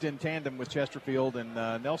really worked in tandem with Chesterfield, and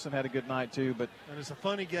Nelson had a good night too. And it's a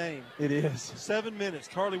funny game. It is. 7 minutes.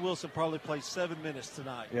 Carly Wilson probably played 7 minutes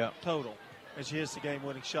tonight total, and she hits the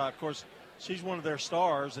game-winning shot. Of course, she's one of their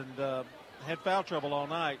stars and had foul trouble all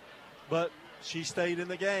night, but she stayed in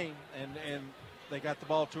the game, and they got the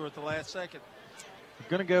ball to her at the last second. I'm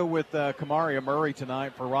going to go with Kamaria Murray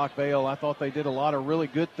tonight for Rockvale. I thought they did a lot of really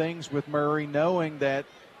good things with Murray, knowing that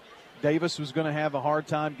Davis was going to have a hard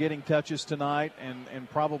time getting touches tonight, and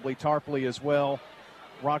probably Tarpley as well.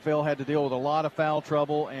 Rockvale had to deal with a lot of foul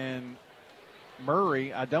trouble, and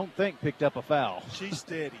Murray, I don't think, picked up a foul. She's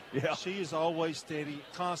steady. Yeah. She is always steady.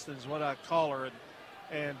 Constant is what I call her,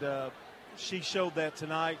 and she showed that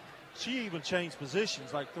tonight. She even changed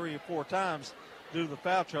positions like 3 or 4 times due to the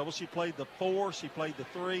foul trouble. She played the 4, she played the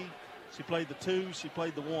 3, she played the 2, she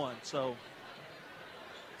played the 1. So,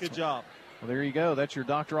 good job. Well, there you go. That's your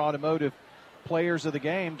Dr. Automotive players of the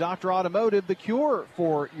game. Dr. Automotive, the cure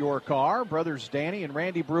for your car. Brothers Danny and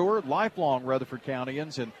Randy Brewer, lifelong Rutherford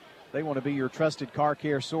Countyans, and they want to be your trusted car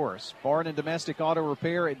care source. Foreign and domestic auto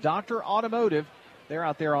repair at Dr. Automotive. They're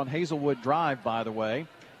out there on Hazelwood Drive, by the way,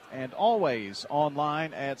 and always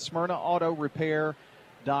online at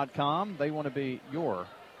SmyrnaAutoRepair.com. They want to be your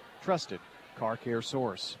trusted car care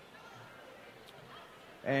source.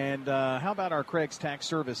 And how about our Craig's Tax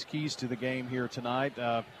Service keys to the game here tonight?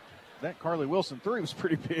 That Carly Wilson 3 was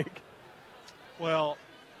pretty big. Well,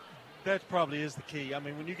 that probably is the key. I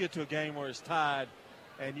mean, when you get to a game where it's tied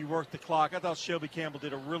and you work the clock, I thought Shelby Campbell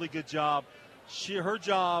did a really good job. Her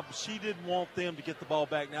job, she didn't want them to get the ball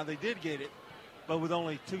back. Now, they did get it, but with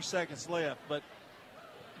only 2 seconds left. But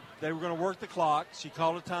they were going to work the clock. She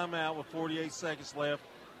called a timeout with 48 seconds left,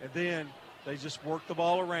 and then they just worked the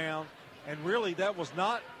ball around. And really, that was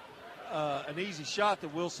not an easy shot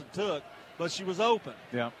that Wilson took, but she was open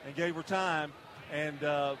and gave her time. And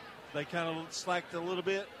they kind of slacked a little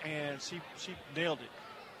bit, and she nailed it.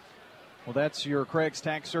 Well, that's your Craig's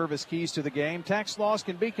Tax Service keys to the game. Tax laws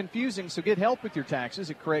can be confusing, so get help with your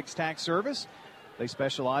taxes at Craig's Tax Service. They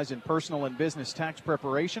specialize in personal and business tax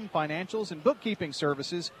preparation, financials, and bookkeeping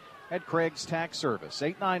services at Craig's Tax Service,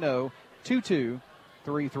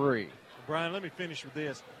 890-2233. Brian, let me finish with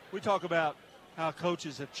this. We talk about how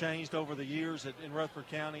coaches have changed over the years in Rutherford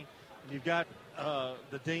County. And you've got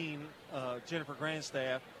the dean, Jennifer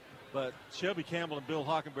Grandstaff, but Shelby Campbell and Bill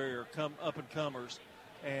Hockenberry are up-and-comers,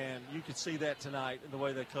 and you could see that tonight in the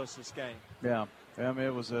way they coached this game. Yeah, I mean,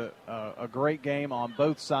 it was a great game on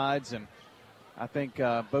both sides, and I think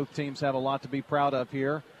both teams have a lot to be proud of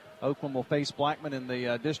here. Oakland will face Blackman in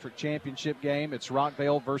the district championship game. It's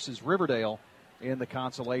Rockvale versus Riverdale in the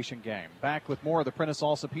consolation game. Back with more of the Prentice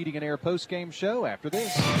Allsup Heating and Air postgame show after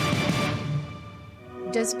this.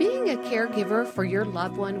 Does being a caregiver for your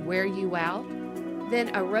loved one wear you out?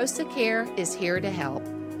 Then Arosa Care is here to help.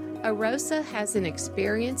 Arosa has an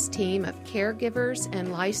experienced team of caregivers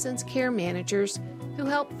and licensed care managers who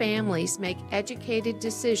help families make educated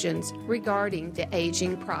decisions regarding the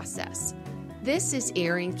aging process. This is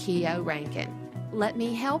Erin Keogh Rankin. Let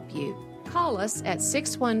me help you. Call us at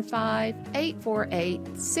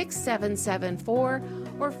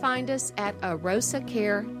 615-848-6774 or find us at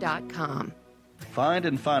arosacare.com. Find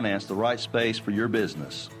and finance the right space for your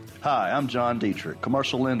business. Hi, I'm John Dietrich,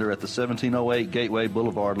 commercial lender at the 1708 Gateway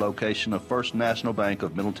Boulevard location of First National Bank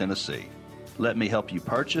of Middle Tennessee. Let me help you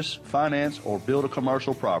purchase, finance, or build a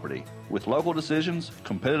commercial property with local decisions,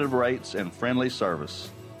 competitive rates, and friendly service.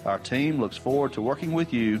 Our team looks forward to working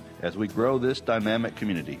with you as we grow this dynamic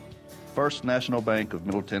community. First National Bank of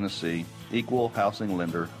Middle Tennessee, Equal Housing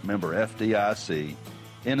Lender, member FDIC,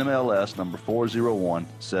 NMLS number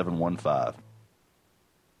 401715.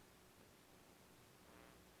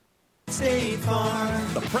 State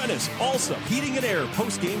Farm. The Prentice also Heating and Air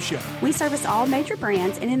post-game show. We service all major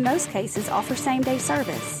brands and in most cases offer same-day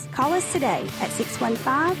service. Call us today at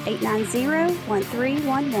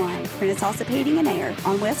 615-890-1311. Prentice also Heating and Air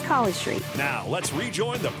on West College Street. Now let's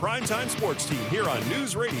rejoin the Primetime Sports Team here on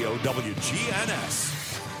News Radio WGNS.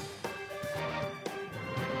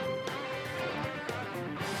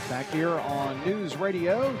 Back here on News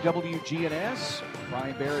Radio WGNS.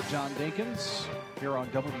 Brian Barrett, John Dinkins here on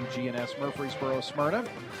WGNS Murfreesboro, Smyrna.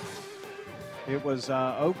 It was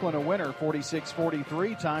Oakland a winner,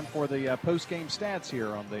 46-43. Time for the post-game stats here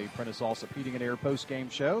on the Prentice Allsup Heating and Air post-game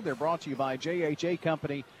show. They're brought to you by JHA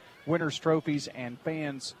Company, Winners Trophies, and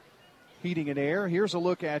Fans Heating and Air. Here's a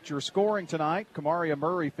look at your scoring tonight. Kamaria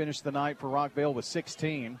Murray finished the night for Rockville with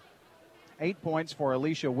 16. 8 points for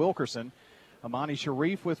Alicia Wilkerson. Amani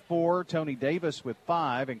Sharif with 4. Tony Davis with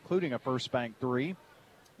 5, including a first bank 3.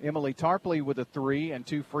 Emily Tarpley with a 3 and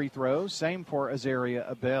 2 free throws. Same for Azaria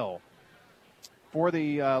Abell. For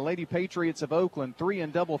the Lady Patriots of Oakland, 3 in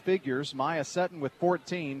double figures. Maya Sutton with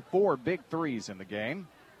 14, 4 big threes in the game.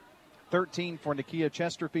 13 for Nakia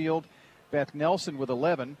Chesterfield. Beth Nelson with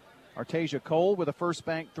 11. Artasia Cole with a first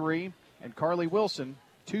bank 3. And Carly Wilson,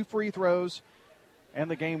 2 free throws and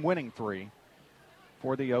the game-winning 3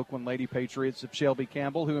 for the Oakland Lady Patriots of Shelby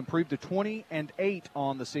Campbell, who improved to 20-8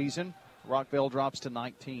 on the season. Rockville drops to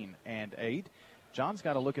 19-8. John's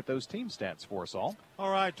got to look at those team stats for us all.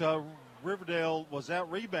 All right, Rockville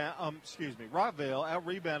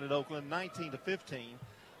out-rebounded Oakland 19-15.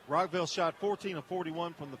 Rockville shot 14 of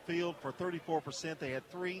 41 from the field for 34%. They had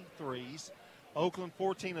 3 threes. Oakland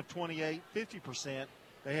 14 of 28, 50%.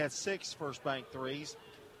 They had 6 first bank threes.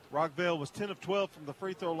 Rockville was 10 of 12 from the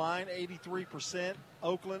free throw line, 83%.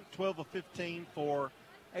 Oakland 12 of 15 for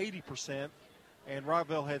 80%. And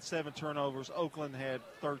Rockville had 7 turnovers. Oakland had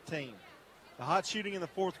 13. The hot shooting in the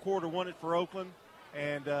fourth quarter won it for Oakland,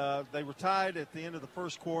 and they were tied at the end of the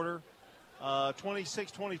first quarter.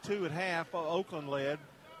 26-22 at half, Oakland led.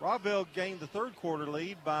 Rockville gained the third quarter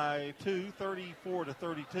lead by 2,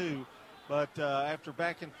 34-32. But after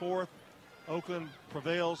back and forth, Oakland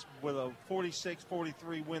prevails with a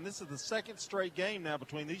 46-43 win. This is the second straight game now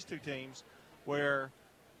between these two teams where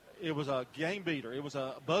it was a game beater. It was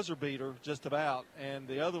a buzzer beater just about. And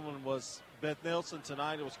the other one was Beth Nelson.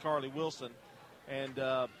 Tonight it was Carly Wilson. And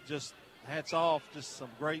just hats off, just some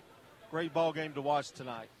great ball game to watch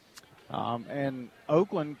tonight. And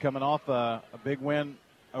Oakland coming off a big win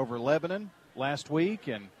over Lebanon last week,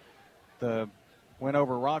 and the win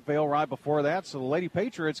over Rockville right before that. So the Lady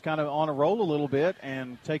Patriots kind of on a roll a little bit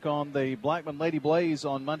and take on the Blackman Lady Blaze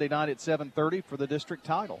on Monday night at 7:30 for the district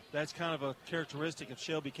title. That's kind of a characteristic of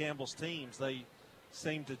Shelby Campbell's teams. They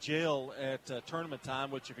seem to gel at tournament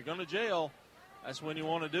time, which if you're going to gel, that's when you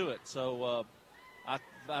want to do it. So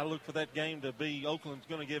I look for that game to be Oakland's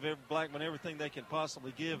going to give Blackman everything they can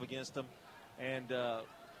possibly give against them. And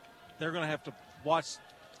they're going to have to watch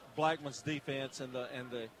Blackman's defense and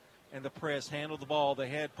the press handle the ball. They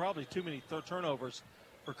had probably too many turnovers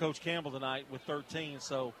for Coach Campbell tonight with 13,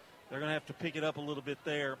 so they're going to have to pick it up a little bit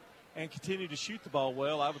there and continue to shoot the ball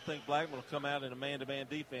well. I would think Blackman will come out in a man-to-man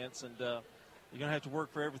defense, and you're going to have to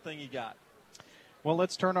work for everything you got. Well,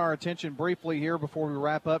 let's turn our attention briefly here before we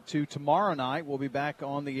wrap up to tomorrow night. We'll be back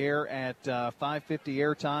on the air at 5:50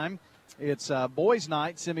 airtime. It's boys'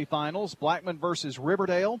 night semifinals, Blackman versus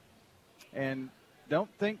Riverdale, and don't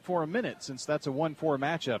think for a minute, since that's a 1-4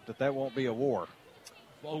 matchup, that won't be a war.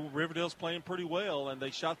 Well, Riverdale's playing pretty well, and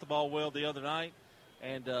they shot the ball well the other night.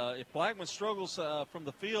 And if Blackman struggles from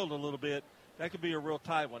the field a little bit, that could be a real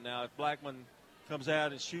tight one. Now, if Blackman comes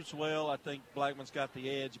out and shoots well, I think Blackman's got the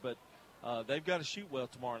edge, but they've got to shoot well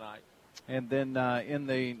tomorrow night. And then in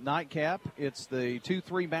the nightcap, it's the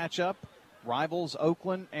 2-3 matchup, rivals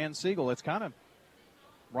Oakland and Siegel. It's kind of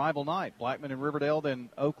rival night, Blackman and Riverdale, then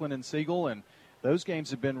Oakland and Siegel, and those games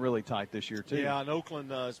have been really tight this year, too. Yeah, and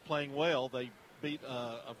Oakland is playing well. They beat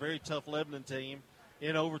a very tough Lebanon team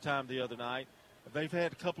in overtime the other night. They've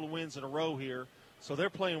had a couple of wins in a row here, so they're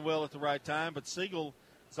playing well at the right time. But Siegel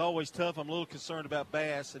is always tough. I'm a little concerned about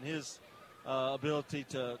Bass and his ability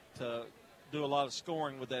to do a lot of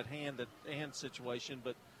scoring with that hand situation.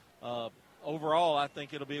 But overall, I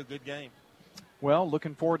think it'll be a good game. Well,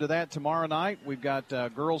 looking forward to that tomorrow night. We've got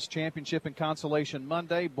girls championship and consolation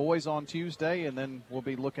Monday, boys on Tuesday, and then we'll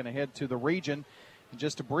be looking ahead to the region. And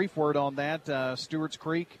just a brief word on that, Stewart's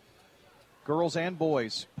Creek, girls and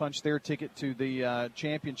boys punched their ticket to the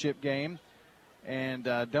championship game. and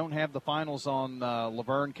don't have the finals on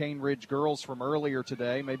Laverne Cane Ridge girls from earlier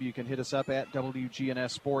today, maybe you can hit us up at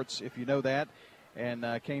WGNS Sports if you know that. And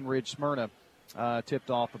Cane Ridge Smyrna tipped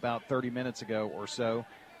off about 30 minutes ago or so.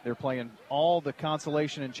 They're playing all the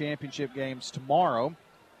consolation and championship games tomorrow,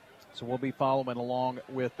 so we'll be following along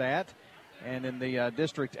with that. And in the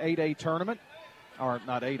District 8A tournament, or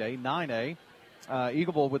not 8A, 9A,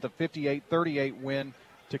 Eagleville with a 58-38 win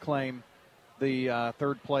to claim the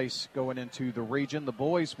third place going into the region. The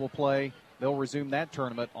boys will play. They'll resume that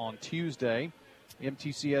tournament on Tuesday.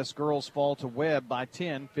 MTCS girls fall to Webb by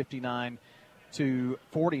 10,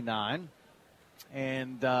 59-49.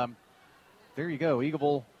 And there you go.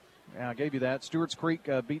 Eagleville, I gave you that. Stewart's Creek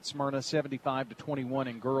beat Smyrna 75-21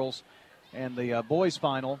 in girls. And the boys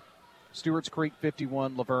final, Stewart's Creek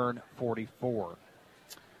 51, Laverne 44.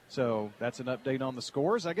 So that's an update on the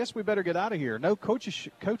scores. I guess we better get out of here. No coaches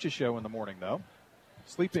show in the morning, though.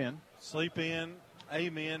 Sleep in. Sleep in.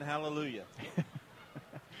 Amen. Hallelujah.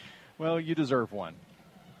 Well, you deserve one.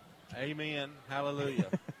 Amen. Hallelujah.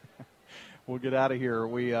 We'll get out of here.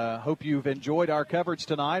 We hope you've enjoyed our coverage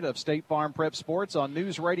tonight of State Farm Prep Sports on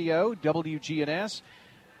News Radio, WGNS.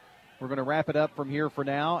 We're going to wrap it up from here for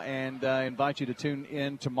now and invite you to tune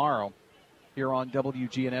in tomorrow here on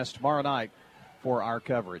WGNS tomorrow night for our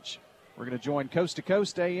coverage. We're going to join Coast to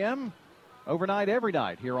Coast AM overnight every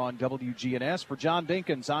night here on WGNS. For John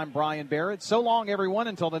Dinkins, I'm Brian Barrett. So long, everyone,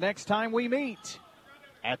 until the next time we meet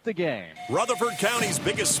at the game. Rutherford County's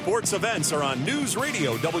biggest sports events are on News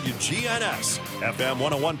Radio WGNS, FM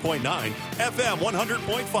 101.9, FM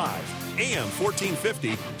 100.5, AM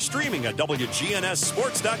 1450, streaming at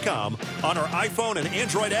WGNSSports.com, on our iPhone and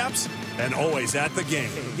Android apps, and always at the game.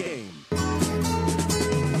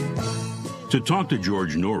 To talk to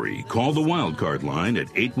George Norrie, call the Wildcard line at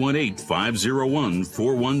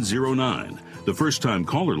 818-501-4109. The first-time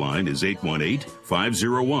caller line is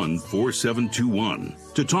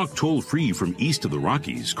 818-501-4721. To talk toll-free from east of the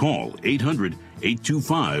Rockies, call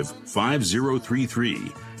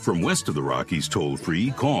 800-825-5033. From west of the Rockies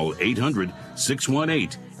toll-free, call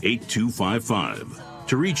 800-618-8255.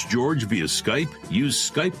 To reach George via Skype,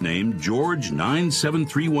 use Skype name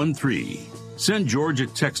George97313. Send George a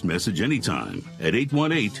text message anytime at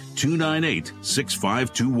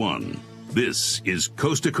 818-298-6521. This is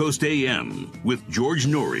Coast to Coast AM with George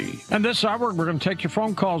Norrie. And this hour, we're going to take your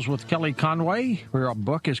phone calls with Kelly Conway. Her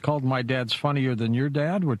book is called My Dad's Funnier Than Your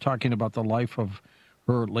Dad. We're talking about the life of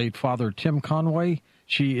her late father, Tim Conway.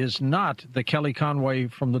 She is not the Kelly Conway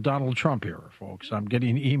from the Donald Trump era, folks. I'm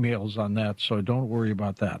getting emails on that, so don't worry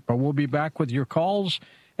about that. But we'll be back with your calls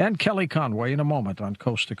and Kelly Conway in a moment on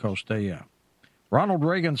Coast to Coast AM. Ronald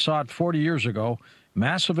Reagan saw it 40 years ago,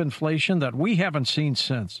 massive inflation that we haven't seen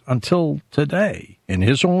since, until today. In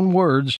his own words,